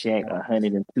they had Shaq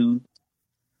 102.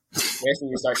 That's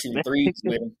when you start shooting threes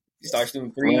with him. You start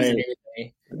shooting threes and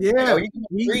everything. Yeah. You can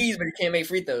make threes, but you can't make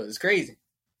free throws. It's crazy.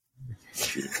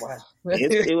 Wow.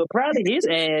 It was probably his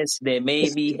ass that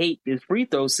made me hate this free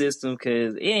throw system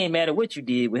because it ain't matter what you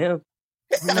did with him.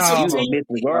 No. You was gonna miss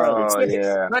regardless. Oh,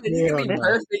 yeah. You could be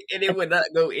perfect and it would not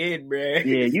go in, bro.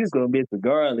 Yeah, you was gonna miss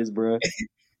regardless, bro.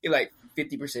 You're like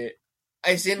 50%.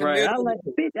 It's in the right. middle. I'm like,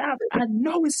 bitch, I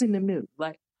know it's in the middle.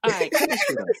 Like, All right, cut this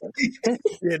shit up.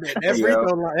 Yeah,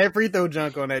 that free throw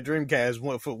junk on that Dreamcast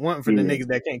one for the niggas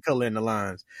that can't color in the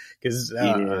lines. Cause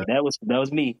that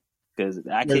was me. Because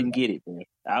I couldn't get it, man.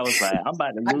 I was like, I'm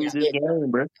about to lose this game,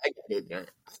 bro. I got it, man.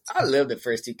 I love the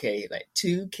first 2K. Like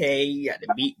 2K, you got the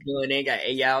beat going in, got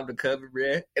AI on the cover,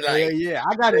 bro. Like, yeah,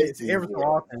 I got it every so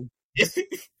often.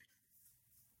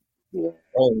 Yeah,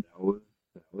 that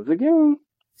was a game.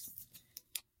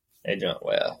 That junk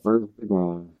well. First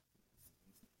game.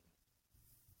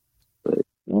 But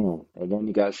and then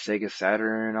you got Sega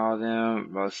Saturn and all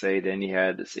them. I'll say then you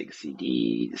had the Sega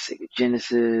CD, the Sega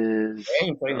Genesis. I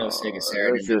ain't playing no Sega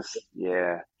Saturn.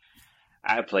 Yeah.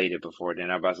 I played it before then.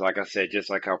 But like I said, just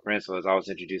like how Prince was, I was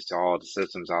introduced to all the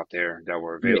systems out there that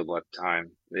were available at the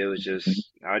time. It was just,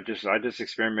 I just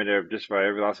experimented just by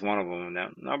every last one of them. Now,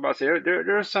 I'm about to say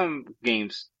there are some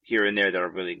games here and there that are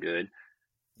really good.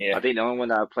 Yeah. I think the only one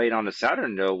that I played on the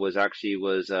Saturn though was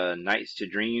Nights to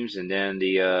Dreams, and then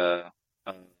the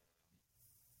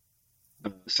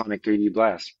Sonic 3D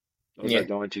Blast. Those are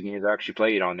the only two games I actually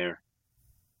played on there.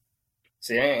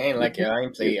 See, I ain't like y'all. I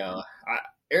ain't play y'all.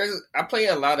 I play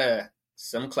a lot of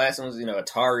some classics,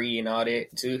 Atari and all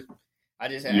that too. I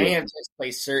ain't have to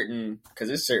play certain, because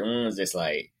there's certain ones that's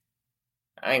like,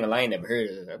 I ain't gonna lie, I ain't never heard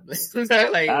of them.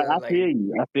 I feel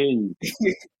you.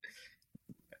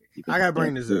 I gotta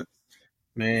bring this up,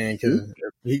 man,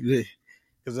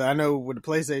 because I know with the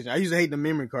PlayStation, I used to hate the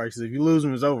memory cards, because if you lose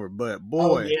them, it's over. But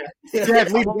boy, you have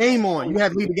to leave the game on. You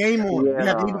have to leave the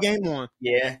game on.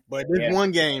 Yeah. But this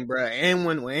one game, bro, and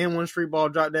when Street Ball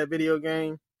dropped that video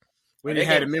game, we didn't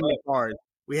have the memory card.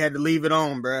 We had to leave it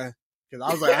on, bro, because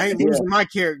I was like, I ain't losing my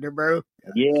character, bro.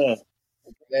 Yeah.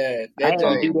 I had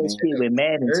to do that shit with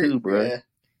Madden too, bro.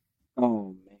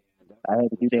 Oh man, I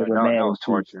had to do that with Madden. That was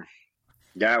torture.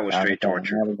 That was straight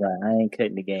torture. I was like, I ain't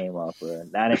cutting the game off, bro.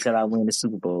 Not until I win the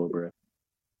Super Bowl, bro.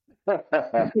 Then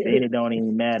it don't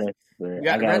even matter. You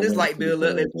got to run this light bill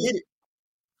up. Let's get it.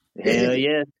 Hell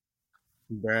yeah.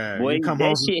 Bruh, boy,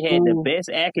 that shit had the best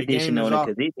air conditioning on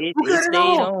it, because it stayed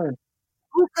on.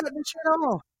 Who cut the shit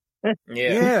off?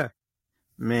 Yeah.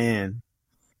 Man.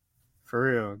 For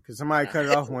real. Because somebody cut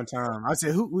it off one time. I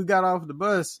said, we got off the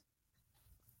bus.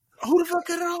 Who the fuck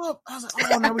cut it off? I was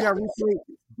like, oh, now we got replay.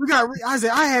 I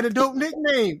said, I had a dope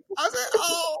nickname. I said,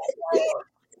 oh.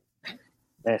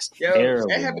 That's terrible.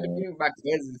 That happened to me with my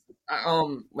cousins.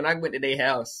 When I went to their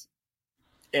house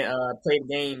and played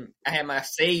the game, I had my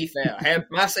save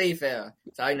file.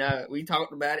 So, we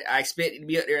talked about it. I expected to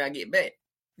be up there and I get back.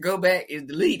 Go back is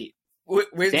deleted.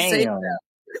 Where's the save file?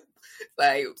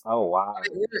 Like, oh, wow.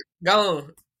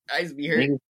 Gone. I used to be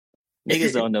hurt.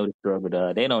 Niggas don't know the struggle,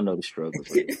 dog. They don't know the struggle.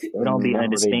 Bro. They don't be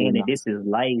understanding. This is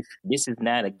life. This is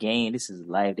not a game. This is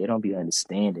life. They don't be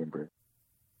understanding, bro.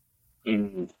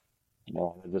 Mm-hmm.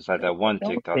 No, just like that one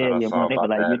TikTok that I saw about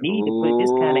like, that. You need to put this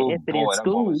kind of effort in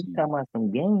school. You talking about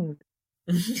some games.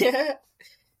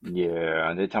 Yeah,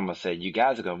 and they're talking about, say, you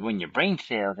guys are going to ruin your brain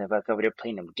cells if I over there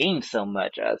playing them games so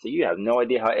much. So you have no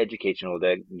idea how educational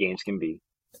that games can be.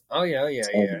 Oh, yeah.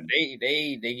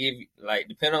 They give you, like,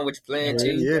 depending on what you're playing,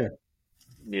 too.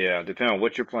 Yeah, depending on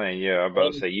what you're playing. Yeah, I'm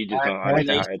about to say, you just don't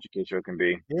understand how educational it can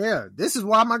be. Yeah, this is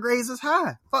why my grades is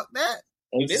high. Fuck that.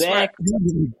 Exactly.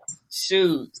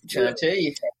 Shoot, trying to tell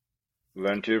you.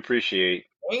 Learn to appreciate.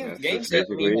 Games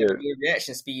definitely your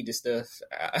reaction speed to stuff.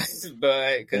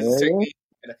 But, because you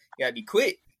gotta be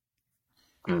quick.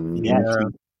 Yeah.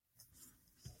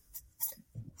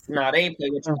 Nah, they ain't play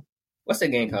with you. What's that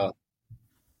game called?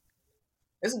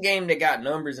 It's a game that got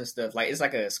numbers and stuff. Like, it's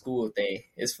like a school thing.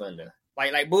 It's fun though.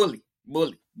 Like Bully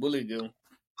good.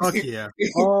 Fuck yeah.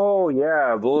 Oh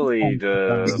yeah, Bully,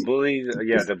 the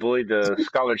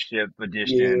scholarship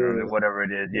edition or whatever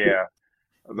it is. Yeah,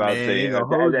 about to say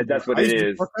that's what it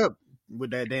is. Fuck up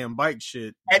with that damn bike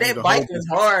shit. Hey, that bike was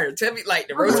hard. Tell me, like,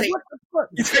 the rotate.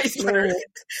 You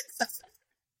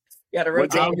got to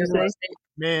rotate.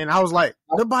 Man, I was like,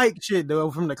 the bike shit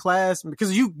though from the class,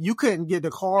 because you couldn't get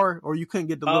the car, or you couldn't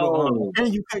get the little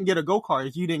and you couldn't get a go-kart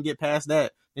if you didn't get past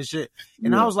that and shit.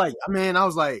 And I was like,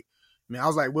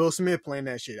 Will Smith playing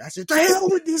that shit. I said, the hell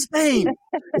with this game.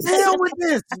 The hell with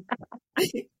this.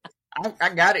 I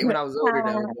got it when I was older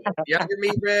though. Younger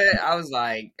me, bro, I was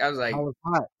like,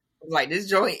 this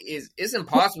joint it's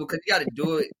impossible, because you got to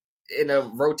do it in a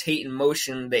rotating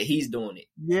motion that he's doing it.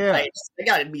 Yeah. Like, they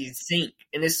got to be in sync,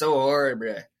 and it's so hard,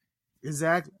 bro.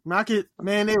 Exactly.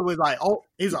 Man, it was like,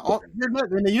 you're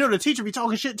nothing. And the teacher be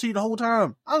talking shit to you the whole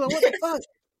time. I was like, what the fuck?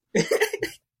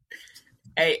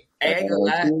 Hey, I ain't gonna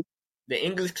lie. The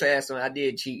English class when I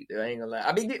did cheat, though, I ain't gonna lie.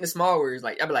 I be getting the small words,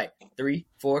 like, I be like 3,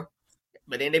 4,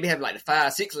 but then they be having like the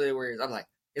 5, 6 little words. I'm like,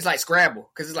 It's like Scrabble,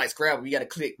 because it's like Scrabble. You got to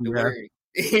click the word.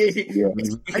 Yeah.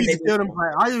 I used to kill them.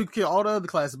 I used to kill all the other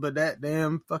classes, but that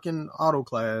damn fucking auto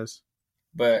class.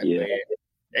 But Yeah.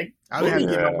 I didn't have to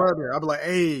get my brother. I'd be like,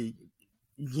 hey,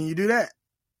 can you do that?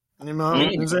 You know what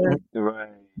I'm saying?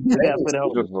 Right.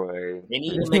 They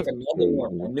need to make another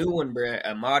one, a new one, bruh.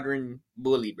 A modern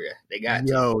bully, bruh. They got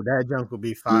Yo, that junk would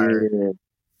be fire. Yeah,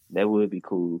 that would be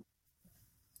cool.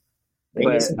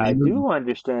 But I do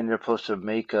understand they're supposed to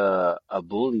make a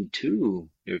Bully 2.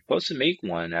 They're supposed to make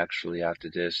one actually after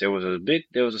this. There was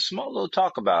a small little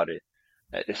talk about it.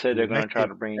 They said they're going to try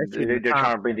to bring, they're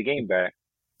trying to bring the game back.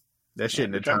 That shit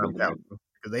in the time capsule.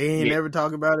 Because they ain't never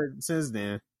talked about it since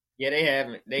then. Yeah, they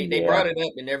haven't. They brought it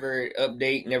up and never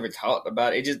update, never talked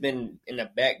about it. It's just been in the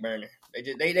back burner.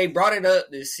 They brought it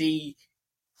up to see,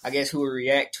 I guess, who would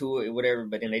react to it or whatever,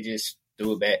 but then they just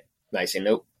threw it back. Like, say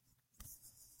nope.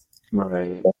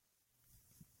 Right.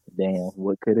 Damn,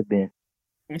 what could have been?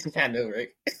 I know, right?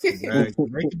 They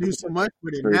could do so much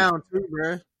with it now too,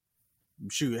 bro.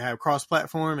 Shoot, have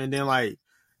cross-platform and then like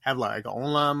have like an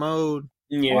online mode.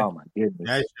 Yeah. Oh my goodness,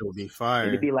 that shit would be fire.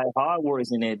 It'd be like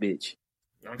Hogwarts in that bitch.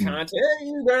 I'm trying to tell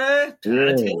you, bro.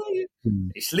 Trying to tell you.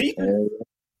 They sleeping.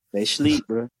 They sleep,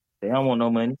 bro. They don't want no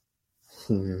money.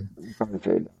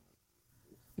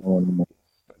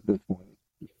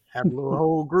 Have a little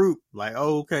whole group. Like,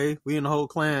 oh, okay, we in the whole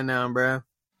clan now, bro.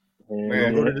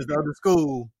 We're gonna go to this other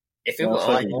school. If it was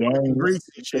like games,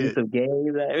 shit. Some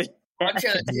games, I'm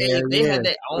trying to tell you, if they had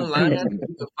that online, you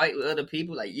could fight with other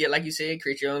people. Like, yeah, like you said,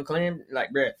 create your own clan.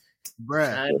 Like, bruh.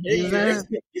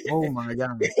 Oh my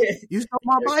god, you stole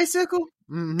my bicycle?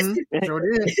 Mm-hmm. Sure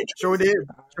did.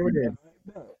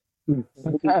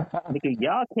 Nigga,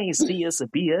 y'all can't see us or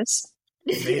be us.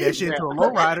 Made that shit to a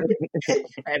lowrider.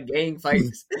 Have gang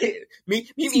fights.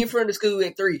 meet me in front of the school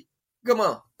at 3. Come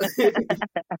on.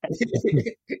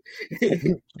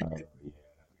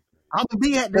 I'm gonna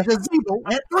be at the gazebo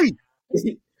at 3.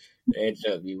 That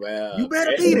should be wild. You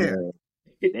better be there.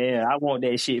 Yeah, I want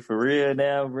that shit for real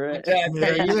now, bro. It be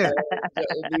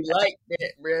like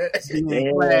that, bro.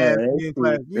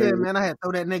 Yeah, man, I had to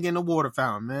throw that nigga in the water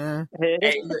fountain, man.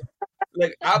 Hey,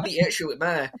 look, I'll be extra with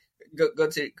mine. Go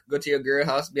to your girl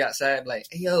house, be outside, like,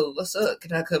 hey, yo, what's up?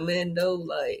 Can I come in though?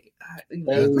 Like,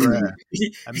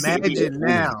 imagine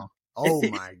now. Oh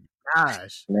my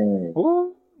gosh, man.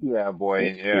 Ooh, yeah,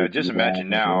 boy. Yeah, just imagine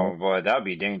now, boy. That'd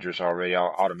be dangerous already.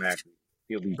 Automatically.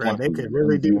 Bro, they could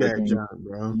really do that, John,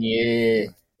 bro. Yeah.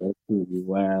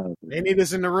 Wow. They need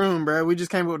us in the room, bro. We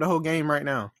just came up with the whole game right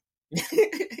now.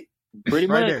 Pretty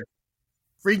much. There.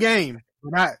 Free game.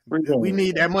 We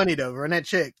need that money though. Run that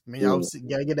check. I mean, y'all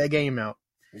gotta get that game out.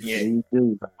 Yeah, you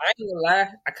do. I ain't gonna lie.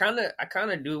 I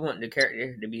kind of do want the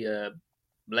character to be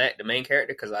Black, the main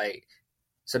character, because like,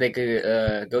 so they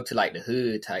could go to like the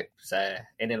hood type side,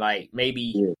 and then like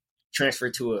maybe transfer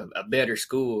to a better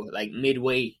school, like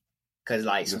midway. Cause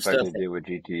like just some like stuff they did with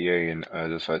GTA and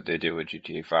just like they did with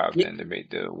GTA 5, then they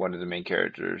made one of the main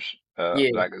characters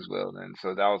Black as well. And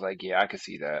so that was like, I could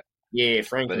see that. Yeah,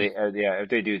 frankly. But if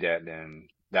they do that, then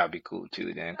that would be cool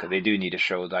too. Then because they do need to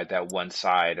show like that one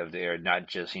side of their, not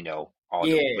just all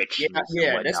the richness and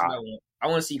whatnot. That's what I want. I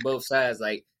want to see both sides.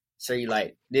 Like show you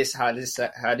like how this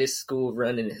school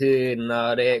run in the hood and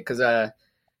all that. Cause I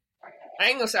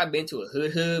ain't gonna say I've been to a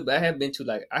hood, but I have been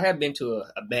to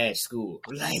a bad school.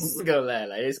 Like, I'm gonna lie,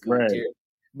 like it's cool too.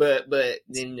 But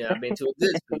then I've been to a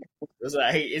good school. It's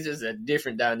like it's just a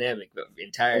different dynamic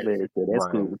entirely. That's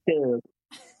cool.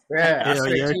 Bruh, I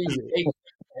swear to you,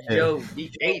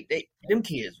 them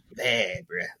kids bad,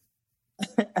 bruh.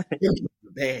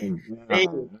 Bad.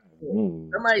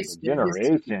 Somebody's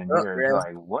generation, you're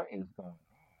like, what is going on?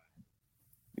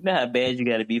 You know how bad you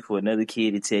gotta be for another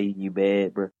kid to tell you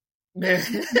bad, bro. And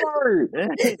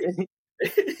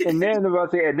then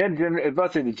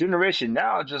the generation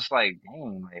now, just like,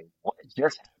 dang, like what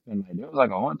just happened? Like there was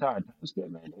like a one time skip,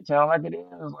 man. They tell like it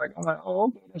is. Like I'm like, oh,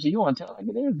 okay, so you want to tell like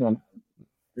it is then?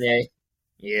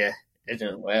 Yeah, it's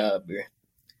doing well, bro.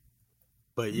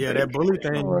 But yeah, that bully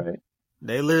thing,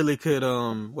 they literally could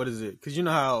what is it? Because you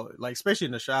know how like especially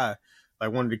in the Shy,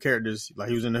 like one of the characters, like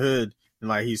he was in the hood and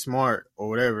like he's smart or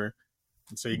whatever.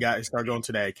 So he started going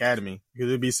to that academy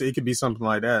because it could be something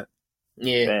like that.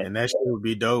 Yeah, and that shit would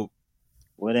be dope.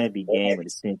 Well, that'd be game of the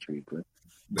century,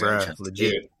 bruh,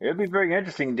 legit. It'd be very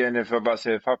interesting then if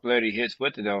popularity hits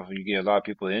with it, though, you get a lot of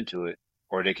people into it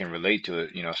or they can relate to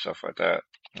it, stuff like that.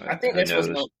 I think that's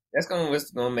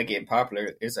what's gonna make it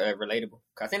popular. It's relatable.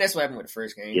 I think that's what happened with the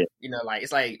first game. Yeah. Like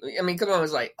it's like I mean, come on,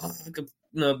 it's like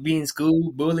be in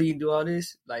school, bully, do all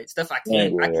this like stuff I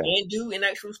can do in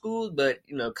actual schools, but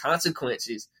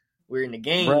consequences. We're in the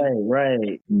game,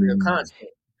 right? Real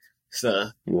consequence. So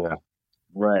Yeah.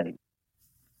 Right.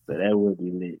 So that would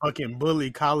be lit. Fucking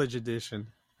Bully College Edition.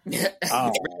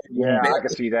 Oh, yeah, I can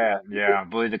see that. Yeah,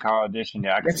 Bully the College Edition.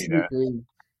 Yeah, I can see that.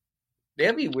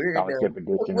 That'd be weird though. Scholarship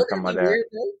edition or Wouldn't something it like be that. weird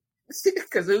though?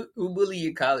 Because who bully you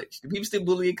in college? Do people still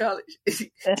bully in college?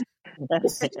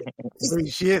 Holy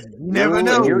shit. You never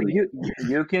know.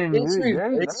 You can. It's true.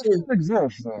 That It's true. still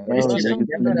exists. It's true. That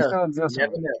You never know. still exists. You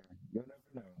never over know. there. You never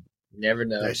know. Never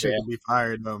know. That shit Yeah. could be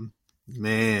fired,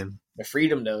 man. The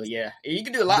freedom though, yeah. You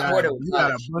can do a lot more though. You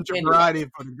got a bunch of variety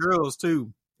for the girls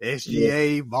too.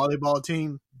 SGA, volleyball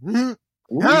team. Mhm.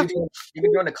 You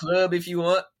can join a club if you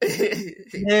want.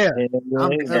 Yeah.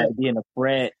 I'm gotta be in a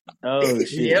frat. Oh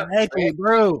shit. Yep. Exactly,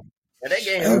 bro. That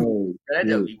game, Oh, that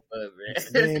dude. don't be fun,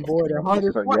 man. Man, boy, the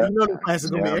hardest So, part, yeah. you know the class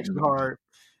is gonna Yeah. be extra hard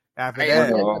after Hey,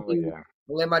 that. Oh, yeah.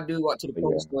 Don't let my dude walk to the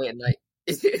porn store at night.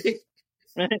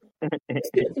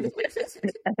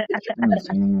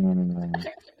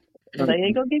 Like,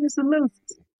 hey, go give me some loose.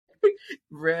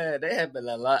 Bruh, that happened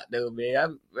a lot though,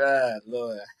 man.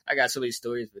 Lord, I got so many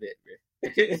stories for that, man.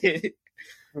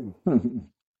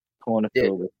 Corner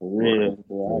store for real.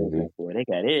 Boy, they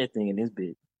got everything in this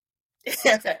bitch.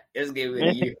 Let's give it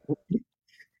a year.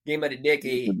 Game of the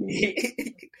decade.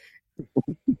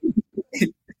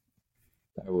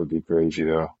 That would be crazy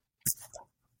though.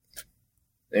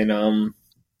 And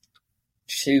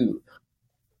shoot,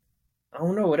 I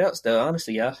don't know what else though.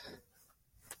 Honestly, y'all.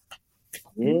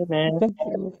 Yeah, man.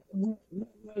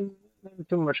 Nothing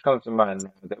too much comes to mind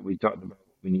now that we talked about.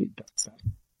 We need to talk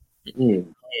about. Yeah.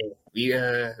 We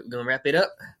gonna wrap it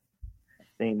up. I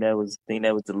think that was the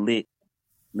lit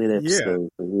episode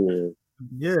for real.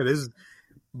 Yeah, this is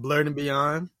Bl3rd and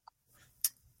Beyond.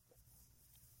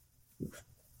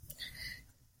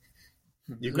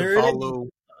 You can follow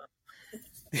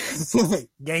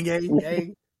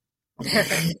gang.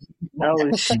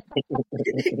 Oh shit.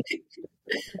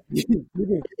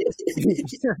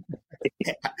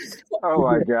 Oh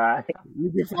my god!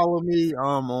 You can follow me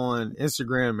on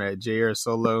Instagram at JR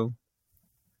Solo,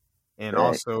 and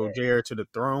also JR to the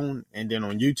Throne, and then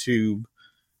on YouTube,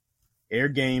 Air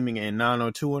Gaming and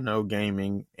 90210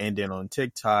 Gaming, and then on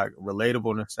TikTok,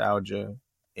 Relatable Nostalgia,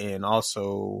 and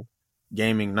also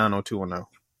Gaming 90210.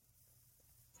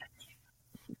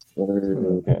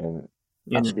 Okay.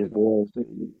 Yeah,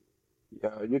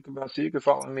 You can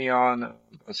follow me on on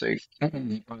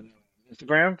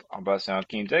Instagram. I'm about to sound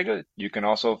King Zega. You can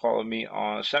also follow me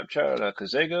on Snapchat at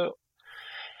Kazega.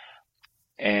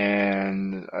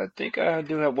 And I think I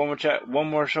do have one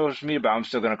more social media, but I'm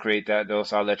still gonna create that though,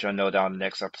 so I'll let y'all know down the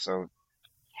next episode.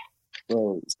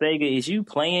 Bro, Sega, is you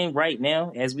playing right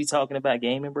now as we talking about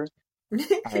gaming, bro?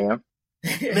 I am.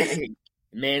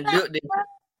 Man, built this.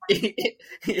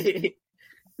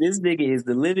 This nigga is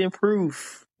the living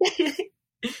proof.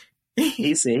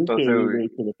 He said he can't even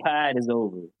wait till the pod is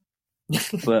over.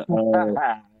 But Don't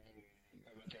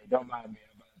mind me.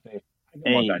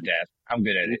 I'm about that. I'm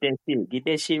good at it. Get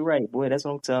that shit right, boy. That's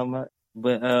what I'm talking about.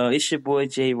 But it's your boy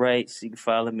Jay Wrights. You can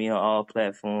follow me on all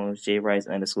platforms. Jay Wrights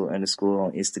 __ on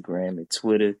Instagram and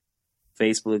Twitter.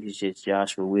 Facebook is just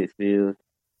Joshua Whitfield.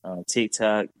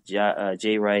 TikTok,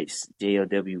 Jay Wrights,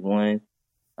 JLW1.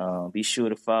 Be sure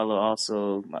to follow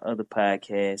also my other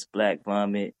podcasts, Black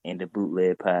Vomit and the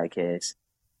Bootleg Podcast.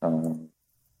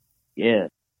 Yeah,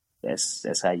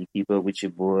 that's how you keep up with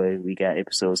your boy. We got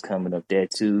episodes coming up there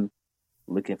too.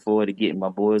 Looking forward to getting my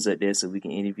boys up there so we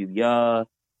can interview y'all.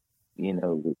 You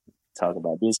know, talk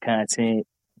about this content.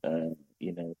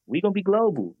 You know, we gonna be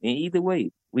global in either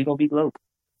way. We gonna be global.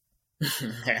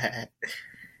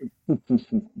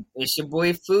 It's your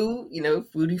boy Food. You know,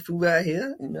 Foodie Food out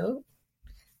here. You know.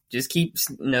 Just keep,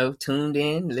 tuned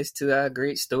in, listen to our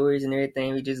great stories and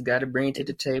everything we just got to bring to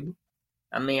the table.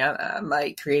 I mean, I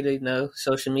might create a,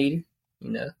 social media,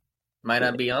 Might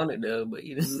not be on it, though, but,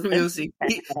 we'll see.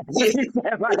 Might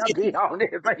not be on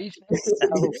it, but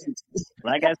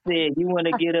like I said, you want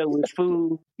to get up with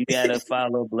Food, you got to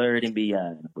follow Bl3rd and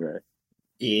Beyond, bro.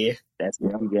 Yeah. That's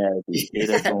what you got to do.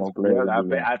 Get up on Bl3rd and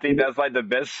Beyond. I think that's like the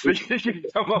best you can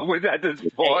come up with at this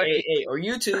point. Hey, or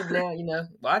YouTube now,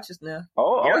 watch us now.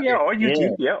 Oh yeah, or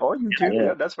YouTube. Yeah, or YouTube.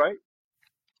 Yeah, that's right.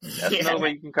 That's another way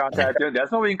you can contact them.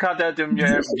 That's another way you can contact them,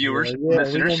 your viewers,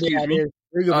 listeners. We're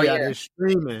going to be out there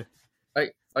streaming.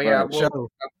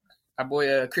 Our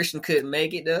boy Christian couldn't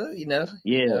make it, though,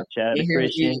 Yeah, shout out to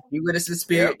Christian. He with us in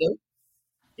spirit, though.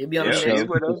 He'll be on the show. He's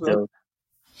with us, though.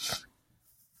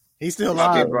 He's still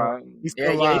alive. He's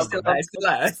still alive. He's still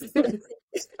alive.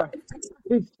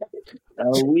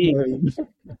 I'm weak.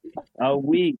 I'm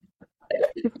weak.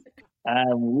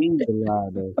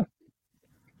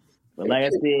 But But like I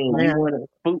said, you want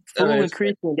Fool and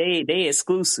Christian, they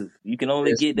exclusive. You can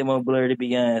only get them on Bl3rd and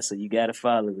Beyond, so you gotta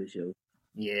follow us, yo.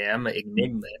 Yeah, I'm an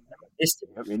enigma.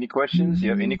 Any questions?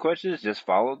 You have any questions? Just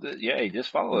follow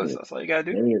just follow us. That's all you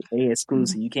gotta do. They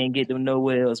exclusive. You can't get them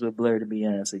nowhere else with Bl3rd and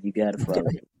Beyond, so you gotta follow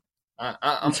them.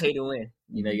 I'm pay to win.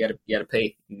 You know, you gotta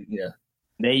pay. You know.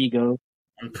 There you go.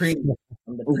 I'm premium.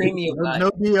 I'm the premium.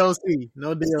 No DLC.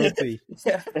 No DLC.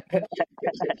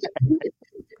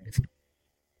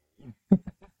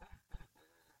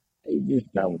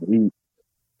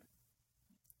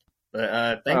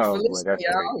 But thanks for listening,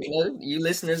 y'all. You know, you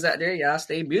listeners out there, y'all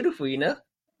stay beautiful, you know.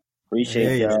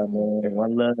 Appreciate y'all, man.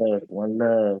 One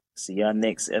love. See y'all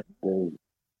next episode.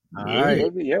 All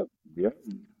right. Yep.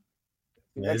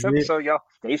 Next episode, y'all.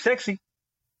 Stay sexy.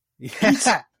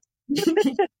 Yeah.